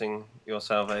about losing your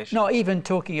salvation. Not even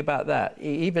talking about that.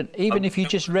 Even if you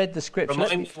just read the scripture.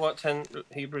 Remind me what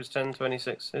Hebrews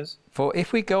 10:26 is. For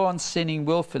if we go on sinning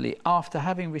willfully after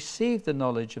having received the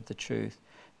knowledge of the truth,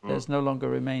 there's no longer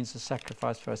remains a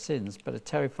sacrifice for our sins, but a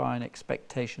terrifying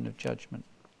expectation of judgment.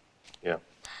 Yeah.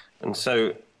 And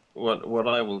so what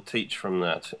I will teach from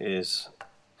that is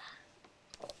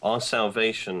our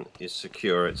salvation is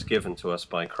secure. It's given to us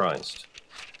by Christ.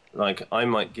 Like, I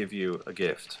might give you a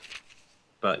gift,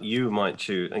 but you might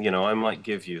choose, I might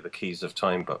give you the keys of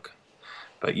Time Book,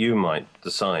 but you might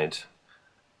decide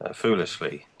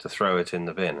foolishly to throw it in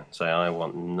the bin and say, I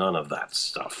want none of that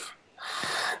stuff.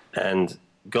 And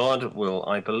God will,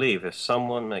 I believe, if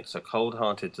someone makes a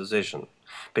cold-hearted decision,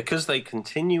 because they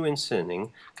continue in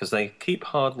sinning, because they keep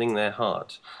hardening their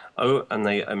heart, and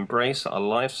they embrace a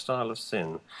lifestyle of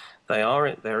sin,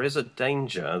 there is a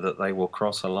danger that they will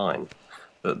cross a line,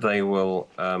 that they will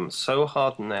so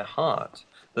harden their heart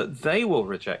that they will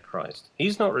reject Christ.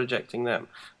 He's not rejecting them,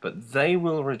 but they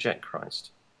will reject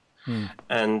Christ.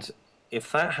 And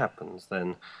if that happens,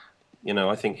 then,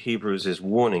 I think Hebrews is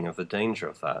warning of the danger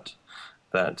of that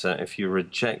if you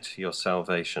reject your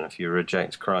salvation, if you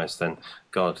reject Christ, then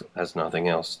God has nothing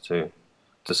else to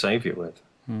save you with.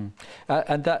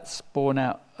 And that's borne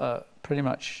out pretty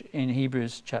much in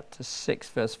Hebrews chapter 6,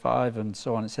 verse 5 and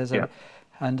so on. It says,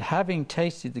 and having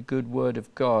tasted the good word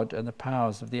of God and the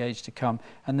powers of the age to come,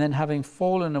 and then having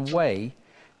fallen away,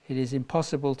 it is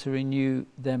impossible to renew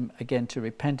them again to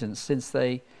repentance, since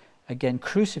they again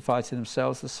crucify to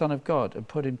themselves the Son of God and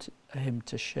put him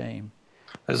to shame.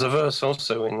 There's a verse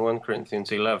also in 1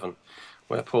 Corinthians 11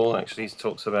 where Paul actually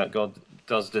talks about God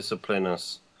does discipline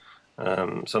us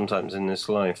sometimes in this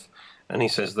life. And he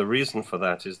says the reason for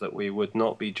that is that we would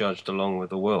not be judged along with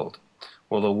the world.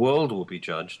 Well, the world will be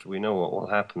judged. We know what will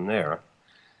happen there,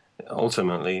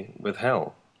 ultimately with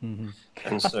hell.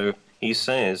 And so he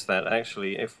says that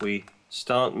actually if we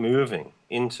start moving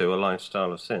into a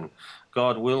lifestyle of sin,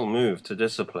 God will move to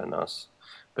discipline us,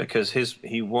 because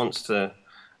he wants to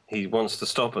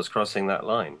stop us crossing that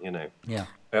line,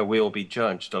 where we'll be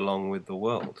judged along with the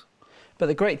world. But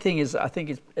the great thing is, I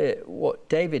think it's what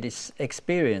David has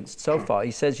experienced so far.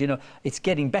 He says, it's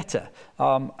getting better.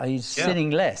 He's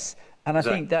sinning less. And I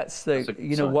think that's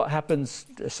what happens,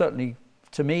 certainly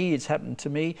to me, it's happened to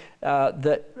me,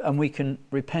 and we can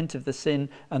repent of the sin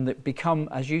and that become,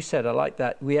 as you said, I like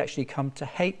that, we actually come to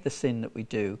hate the sin that we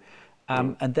do.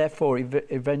 And therefore,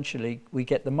 eventually, we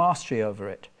get the mastery over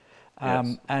it.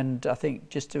 And I think,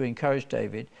 just to encourage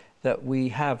David, that we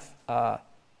have,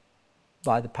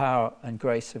 by the power and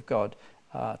grace of God,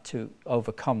 to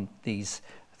overcome these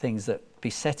things that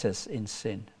beset us in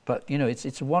sin. But,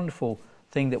 it's a wonderful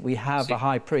thing that we have a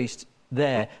high priest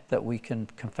there that we can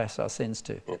confess our sins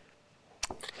to.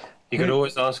 You could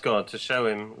always ask God to show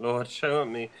him, Lord, show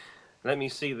me, let me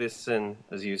see this sin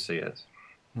as you see it.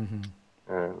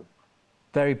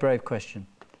 Very brave question.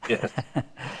 Yes.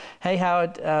 Hey,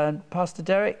 Howard, Pastor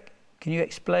Derek, can you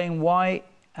explain why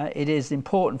it is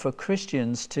important for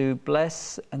Christians to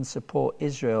bless and support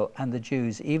Israel and the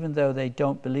Jews, even though they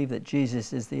don't believe that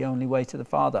Jesus is the only way to the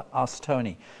Father? Asked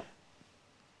Tony.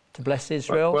 To bless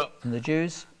Israel and the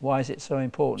Jews, why is it so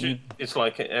important? It's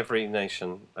like every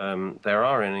nation. There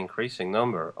are an increasing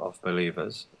number of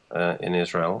believers in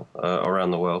Israel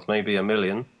around the world, maybe 1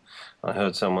 million, I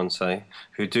heard someone say,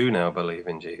 who do now believe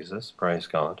in Jesus, praise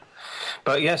God.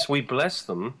 But yes, we bless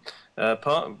them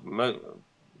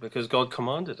because God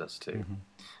commanded us to.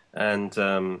 And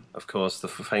of course, the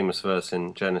famous verse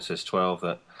in Genesis 12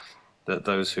 that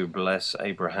those who bless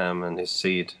Abraham and his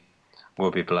seed will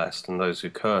be blessed, and those who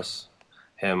curse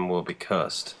him will be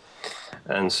cursed.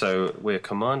 And so we're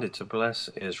commanded to bless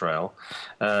Israel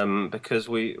because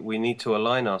we need to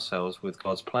align ourselves with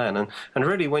God's plan. And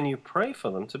really, when you pray for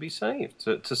them to be saved,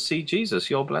 to see Jesus,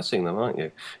 you're blessing them, aren't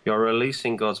you? You're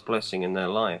releasing God's blessing in their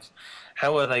life.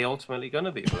 How are they ultimately going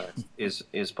to be blessed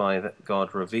is by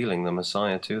God revealing the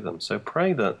Messiah to them. So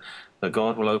pray that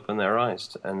God will open their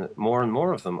eyes, and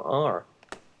more of them are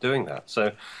doing that.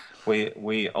 So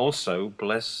we also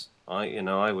bless,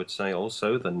 I would say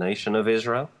also the nation of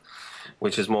Israel,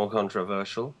 which is more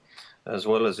controversial, as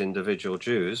well as individual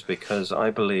Jews, because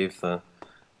I believe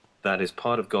that is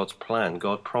part of God's plan.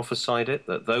 God prophesied it,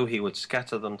 that though he would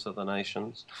scatter them to the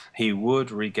nations, he would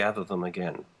regather them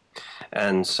again.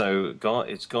 And so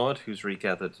it's God who's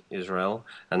regathered Israel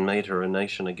and made her a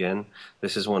nation again.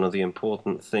 This is one of the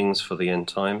important things for the end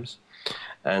times.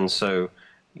 And so,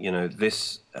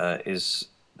 this is...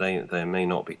 They may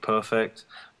not be perfect,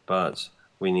 but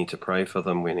we need to pray for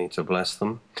them. We need to bless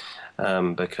them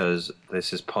because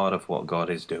this is part of what God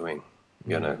is doing,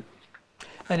 And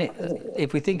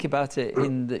if we think about it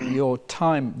in your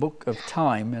book of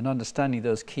time and understanding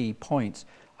those key points,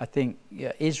 I think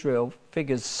Israel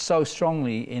figures so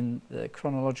strongly in the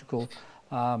chronological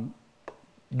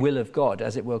will of God,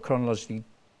 as it were, chronologically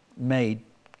made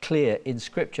clear in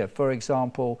Scripture. For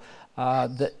example,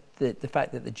 that the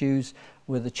fact that the Jews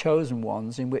were the chosen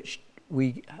ones in which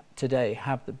we today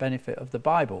have the benefit of the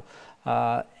Bible.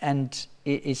 And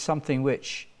it is something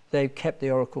which they've kept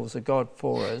the oracles of God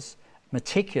for us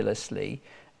meticulously.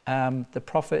 The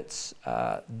prophets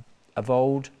of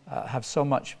old have so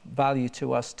much value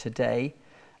to us today.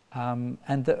 And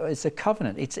it's a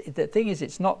covenant. The thing is,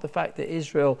 it's not the fact that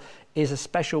Israel is a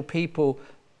special people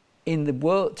in the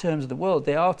world, terms of the world.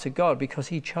 They are to God because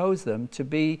he chose them to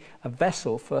be a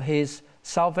vessel for his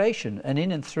salvation, and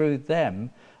in and through them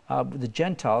the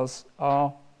Gentiles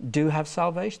do have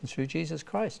salvation through Jesus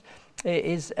Christ. It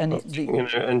is, and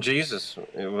and Jesus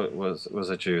was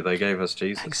a Jew. They gave us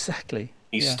Jesus. Exactly.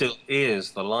 He still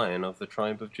is the Lion of the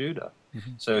tribe of Judah.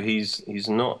 So he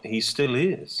still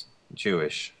is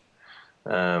Jewish.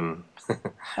 And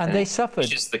they suffered.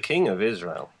 He's the King of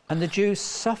Israel. And the Jews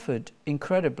suffered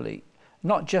incredibly,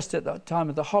 not just at the time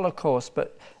of the Holocaust,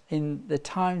 but in the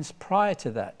times prior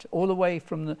to that, all the way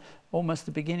from almost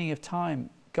the beginning of time.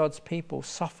 God's people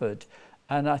suffered,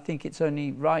 and I think it's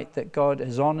only right that God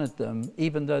has honored them,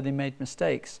 even though they made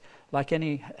mistakes. Like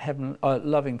any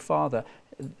loving father,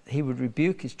 he would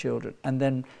rebuke his children and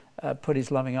then put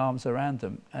his loving arms around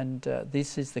them. And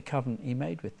this is the covenant he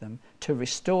made with them, to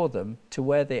restore them to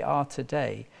where they are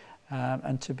today,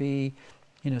 and to be,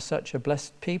 such a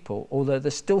blessed people, although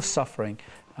they're still suffering.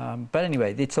 But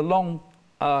anyway, it's a long...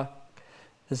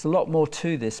 there's a lot more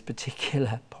to this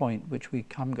particular point, which we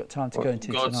haven't got time to go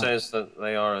into God tonight. says that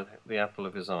they are the apple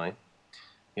of his eye.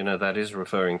 That is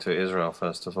referring to Israel,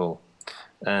 first of all.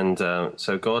 And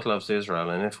so God loves Israel.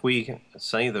 And if we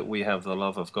say that we have the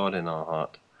love of God in our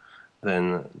heart,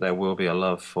 then there will be a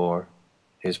love for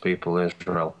his people,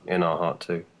 Israel, in our heart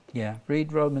too. Yeah,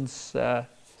 read Romans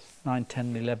 9,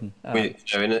 10, 11.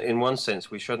 In one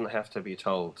sense, we shouldn't have to be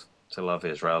told to love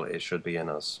Israel. It should be in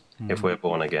us if we're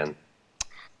born again.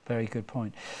 Very good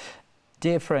point.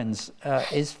 Dear friends,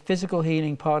 is physical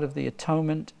healing part of the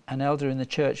atonement? An elder in the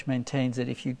church maintains that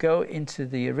if you go into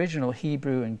the original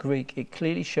Hebrew and Greek, it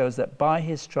clearly shows that by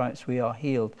his stripes we are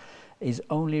healed is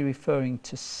only referring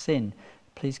to sin.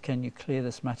 Please can you clear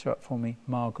this matter up for me,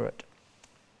 Margaret?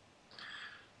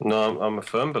 No, I'm a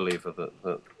firm believer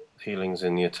that healing's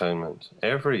in the atonement.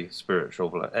 Every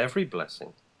every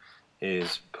blessing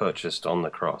is purchased on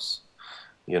the cross.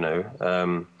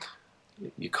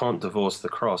 You can't divorce the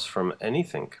cross from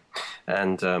anything.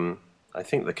 And I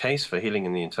think the case for healing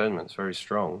in the atonement is very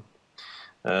strong.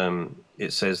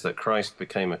 It says that Christ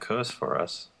became a curse for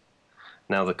us.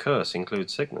 Now, the curse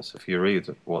includes sickness. If you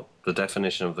read what the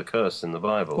definition of the curse in the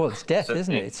Bible... Well, it's death,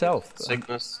 isn't it, itself?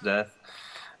 Sickness, death.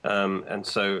 And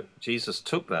so Jesus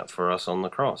took that for us on the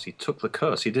cross. He took the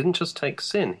curse. He didn't just take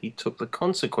sin, he took the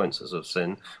consequences of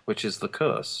sin, which is the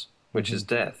curse, which is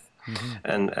death.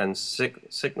 And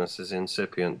sickness is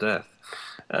incipient death.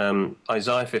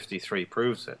 Isaiah 53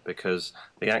 proves it, because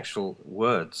the actual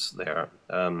words there,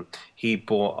 he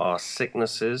bore our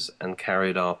sicknesses and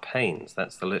carried our pains.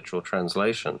 That's the literal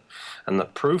translation. And the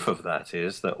proof of that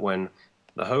is that when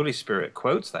the Holy Spirit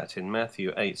quotes that in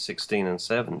Matthew 8:16 and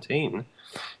 17,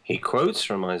 he quotes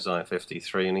from Isaiah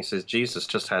 53, and he says Jesus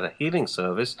just had a healing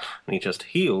service, and he just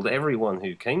healed everyone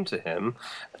who came to him,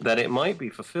 that it might be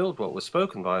fulfilled what was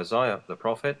spoken by Isaiah the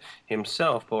prophet,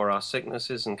 himself bore our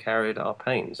sicknesses and carried our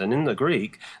pains. And in the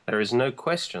Greek, there is no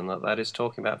question that that is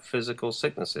talking about physical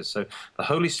sicknesses. So the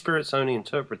Holy Spirit's only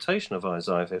interpretation of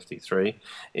Isaiah 53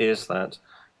 is that,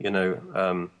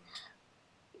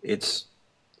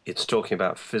 it's talking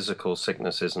about physical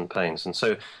sicknesses and pains. And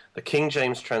so the King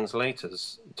James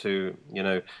translators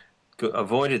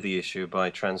avoided the issue by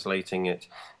translating it,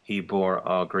 he bore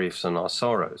our griefs and our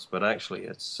sorrows. But actually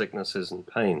it's sicknesses and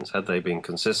pains, had they been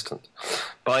consistent.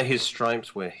 By his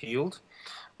stripes we're healed.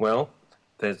 Well,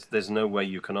 there's no way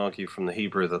you can argue from the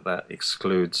Hebrew that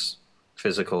excludes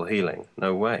physical healing.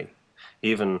 No way.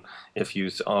 Even if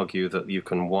you argue that you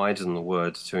can widen the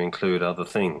word to include other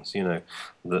things,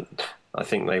 that I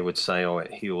think they would say,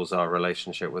 it heals our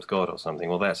relationship with God or something.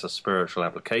 Well, that's a spiritual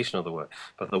application of the word.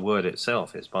 But the word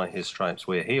itself is, by his stripes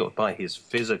we're healed. By his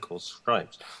physical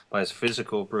stripes, by his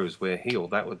physical bruise, we're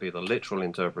healed. That would be the literal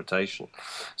interpretation.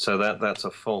 So that's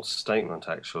a false statement,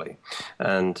 actually.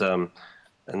 And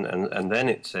then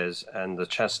it says, and the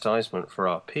chastisement for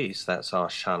our peace, that's our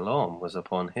shalom, was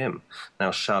upon him.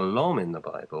 Now, shalom in the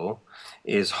Bible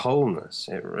is wholeness.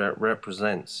 It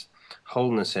represents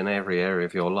wholeness in every area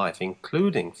of your life,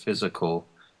 including physical.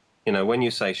 When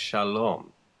you say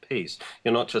shalom, peace,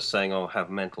 you're not just saying, have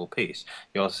mental peace.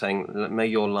 You're saying, may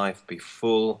your life be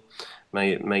full,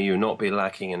 may you not be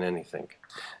lacking in anything.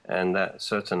 And that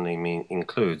certainly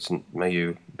includes, may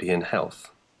you be in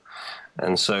health.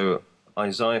 And so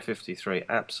Isaiah 53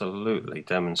 absolutely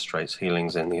demonstrates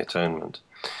healings in the atonement,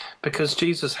 because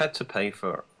Jesus had to pay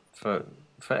for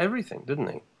everything, didn't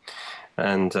he?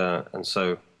 And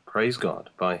so, praise God,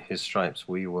 by his stripes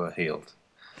we were healed.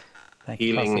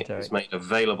 Healing is made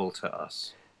available to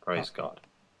us. Praise God.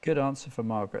 Good answer for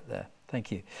Margaret there.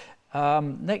 Thank you.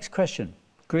 Next question.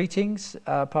 Greetings,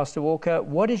 Pastor Walker.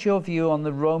 What is your view on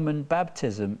the Roman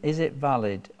baptism? Is it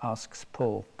valid? Asks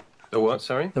Paul. The what,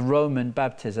 sorry? The Roman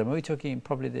baptism. Are we talking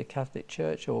probably the Catholic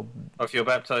Church, or? If you're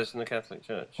baptized in the Catholic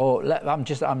Church. Or I'm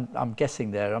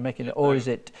guessing there. I'm making it. Or is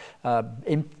it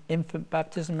infant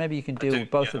baptism? Maybe you can deal with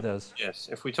both of those. Yes.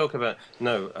 If we talk about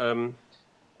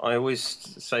I always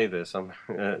say this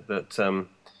that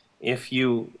if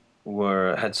you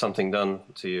had something done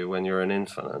to you when you're an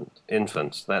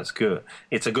infant, that's good.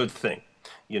 It's a good thing.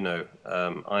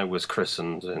 I was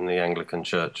christened in the Anglican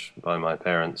Church by my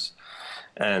parents.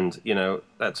 And,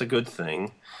 that's a good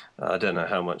thing. I don't know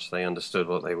how much they understood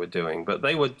what they were doing, but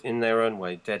they were, in their own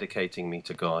way, dedicating me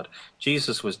to God.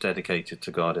 Jesus was dedicated to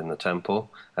God in the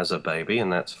temple as a baby,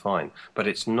 and that's fine. But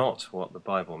it's not what the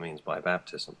Bible means by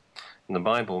baptism. In the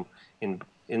Bible, in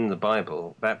the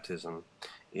Bible, baptism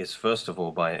is first of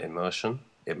all by immersion.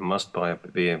 It must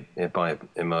be by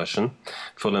immersion,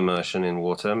 full immersion in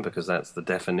water, because that's the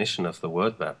definition of the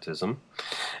word baptism.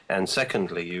 And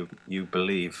secondly, you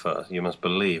believe first. You must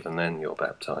believe, and then you're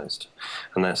baptized.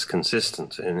 And that's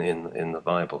consistent in the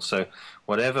Bible. So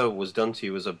whatever was done to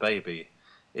you as a baby,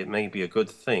 it may be a good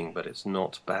thing, but it's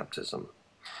not baptism.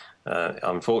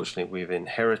 Unfortunately, we've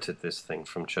inherited this thing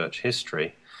from church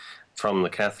history, from the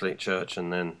Catholic Church,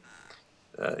 and then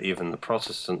even the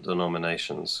Protestant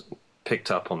denominations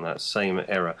picked up on that same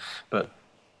error. But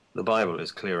the Bible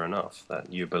is clear enough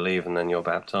that you believe and then you're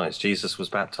baptized. Jesus was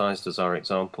baptized, as our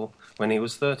example, when he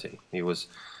was 30. He was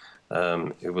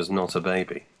not a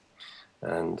baby.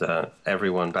 And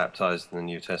everyone baptized in the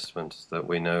New Testament that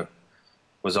we know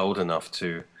was old enough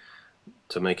to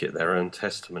make it their own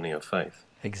testimony of faith.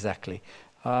 Exactly.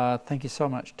 Thank you so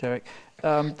much, Derek.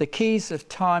 The Keys of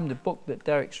Time, the book that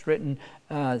Derek's written,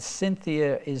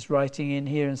 Cynthia is writing in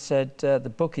here and said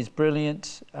the book is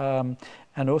brilliant.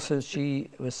 And also she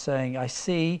was saying,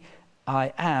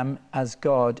 I am as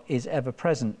God is ever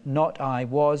present, not I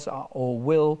was or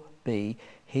will be.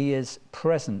 He is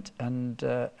present,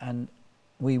 and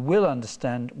we will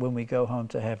understand when we go home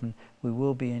to heaven. We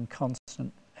will be in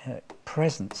constant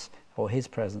presence, or his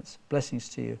presence. Blessings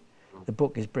to you. The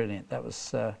book is brilliant. That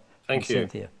was Thank you.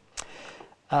 Cynthia.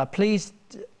 Please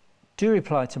Do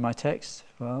reply to my text.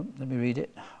 Well, let me read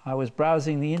it. I was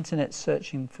browsing the internet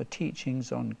searching for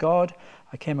teachings on God.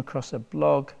 I came across a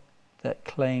blog that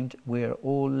claimed we're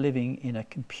all living in a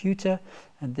computer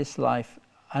and this life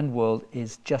and world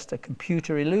is just a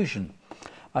computer illusion.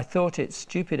 I thought it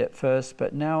stupid at first,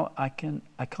 but now I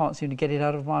can't seem to get it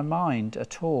out of my mind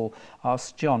at all,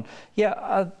 asked John.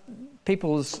 Yeah,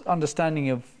 people's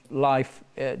understanding of life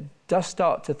does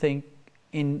start to think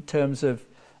in terms of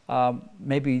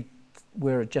maybe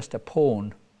we're just a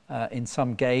pawn in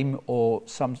some game or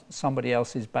somebody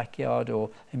else's backyard or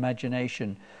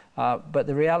imagination. But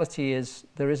the reality is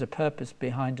there is a purpose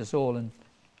behind us all, and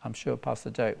I'm sure Pastor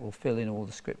Derek will fill in all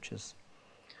the scriptures.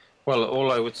 Well,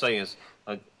 all I would say is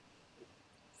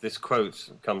this quote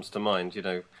comes to mind,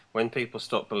 when people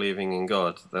stop believing in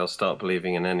God, they'll start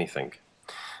believing in anything.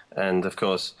 And of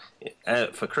course,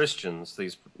 for Christians,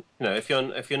 if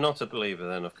you're not a believer,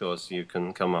 then of course you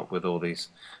can come up with all these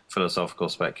philosophical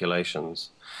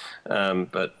speculations.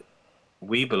 But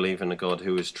we believe in a God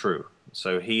who is true.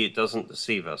 So he doesn't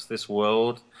deceive us. This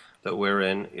world that we're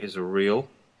in is real,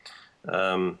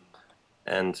 and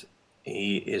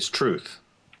he is truth.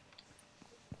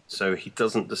 So he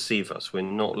doesn't deceive us. We're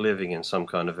not living in some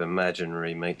kind of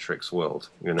imaginary matrix world,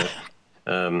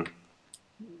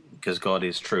 because God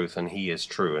is truth and he is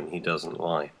true and he doesn't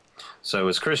lie. So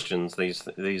as Christians, these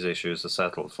issues are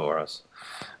settled for us.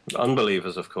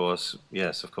 Unbelievers, of course,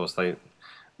 yes, of course, they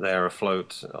are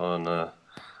afloat on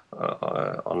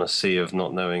a sea of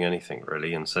not knowing anything,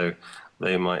 really, and so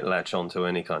they might latch onto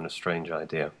any kind of strange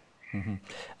idea. Mm-hmm.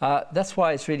 That's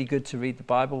why it's really good to read the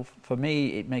Bible. For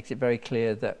me, it makes it very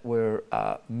clear that we're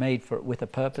made with a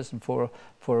purpose and for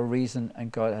a reason,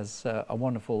 and God has a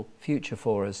wonderful future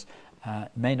for us.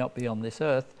 It may not be on this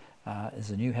earth.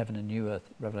 There's a new heaven and new earth,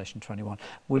 Revelation 21.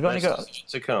 We've only got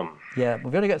to come. Yeah,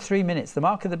 we've only got 3 minutes. The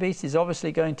mark of the beast is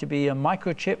obviously going to be a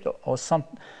microchip or some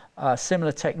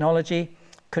similar technology.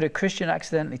 Could a Christian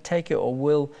accidentally take it, or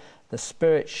will the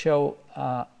Spirit show?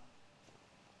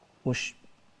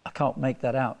 I can't make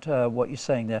that out, what you're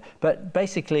saying there. But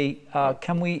basically,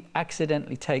 can we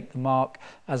accidentally take the mark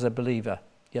as a believer?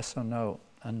 Yes or no?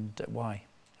 And why?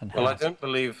 And how? Well, I don't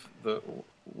believe that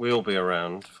we'll be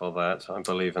around for that. I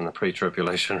believe in the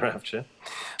pre-tribulation rapture.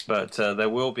 But there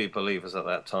will be believers at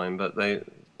that time. But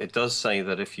it does say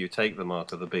that if you take the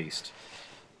mark of the beast,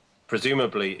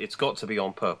 presumably it's got to be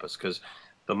on purpose, because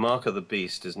the mark of the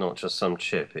beast is not just some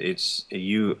chip. It's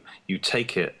you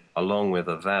take it along with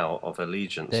a vow of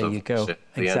allegiance. There you go.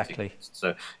 Exactly.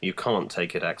 So you can't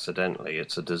take it accidentally.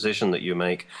 It's a decision that you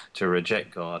make to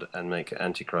reject God and make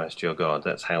Antichrist your God.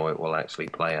 That's how it will actually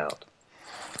play out.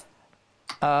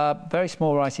 Very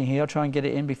small writing here. I'll try and get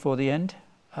it in before the end.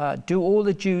 Do all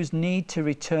the Jews need to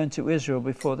return to Israel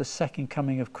before the second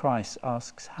coming of Christ?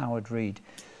 Asks Howard Reed.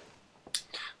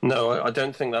 No, I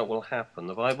don't think that will happen.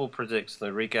 The Bible predicts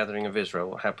the regathering of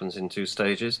Israel happens in 2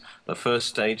 stages. The first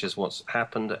stage is what's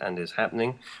happened and is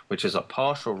happening, which is a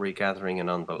partial regathering in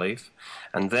unbelief.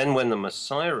 And then when the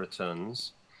Messiah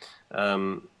returns,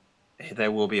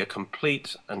 there will be a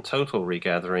complete and total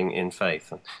regathering in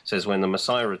faith. It says when the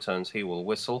Messiah returns, he will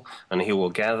whistle and he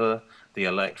will gather the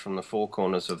elect from the 4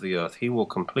 corners of the earth. He will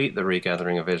complete the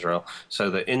regathering of Israel so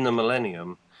that in the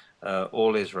millennium,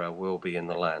 all Israel will be in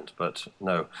the land, but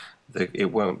no,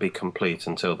 it won't be complete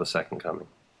until the second coming.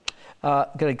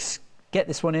 Going to get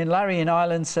this one in. Larry in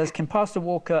Ireland says, can Pastor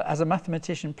Walker, as a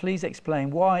mathematician, please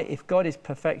explain why, if God is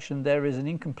perfection, there is an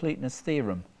incompleteness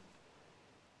theorem?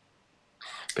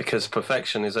 Because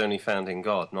perfection is only found in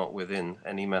God, not within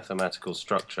any mathematical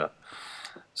structure.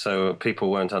 So people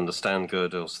won't understand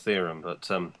Gödel's theorem, but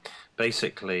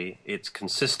basically it's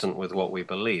consistent with what we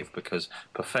believe, because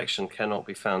perfection cannot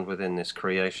be found within this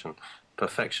creation.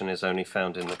 Perfection is only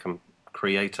found in the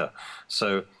Creator.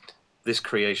 So this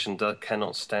creation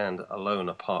cannot stand alone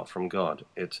apart from God.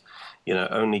 It's,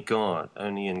 only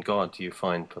in God do you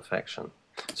find perfection.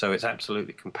 So it's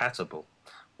absolutely compatible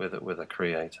with a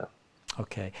Creator.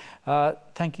 Okay.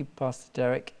 Thank you, Pastor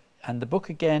Derek. And the book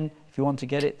again, if you want to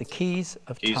get it, The Keys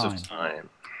of Time. Keys of Time.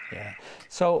 Yeah.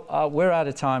 So we're out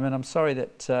of time, and I'm sorry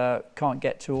that can't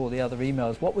get to all the other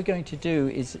emails. What we're going to do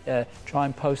is try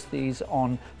and post these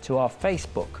on to our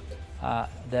Facebook.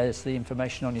 There's the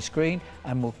information on your screen,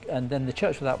 and then the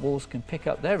Church Without Walls can pick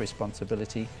up their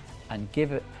responsibility and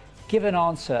give an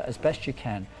answer as best you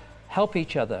can. Help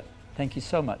each other. Thank you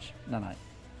so much. Night-night.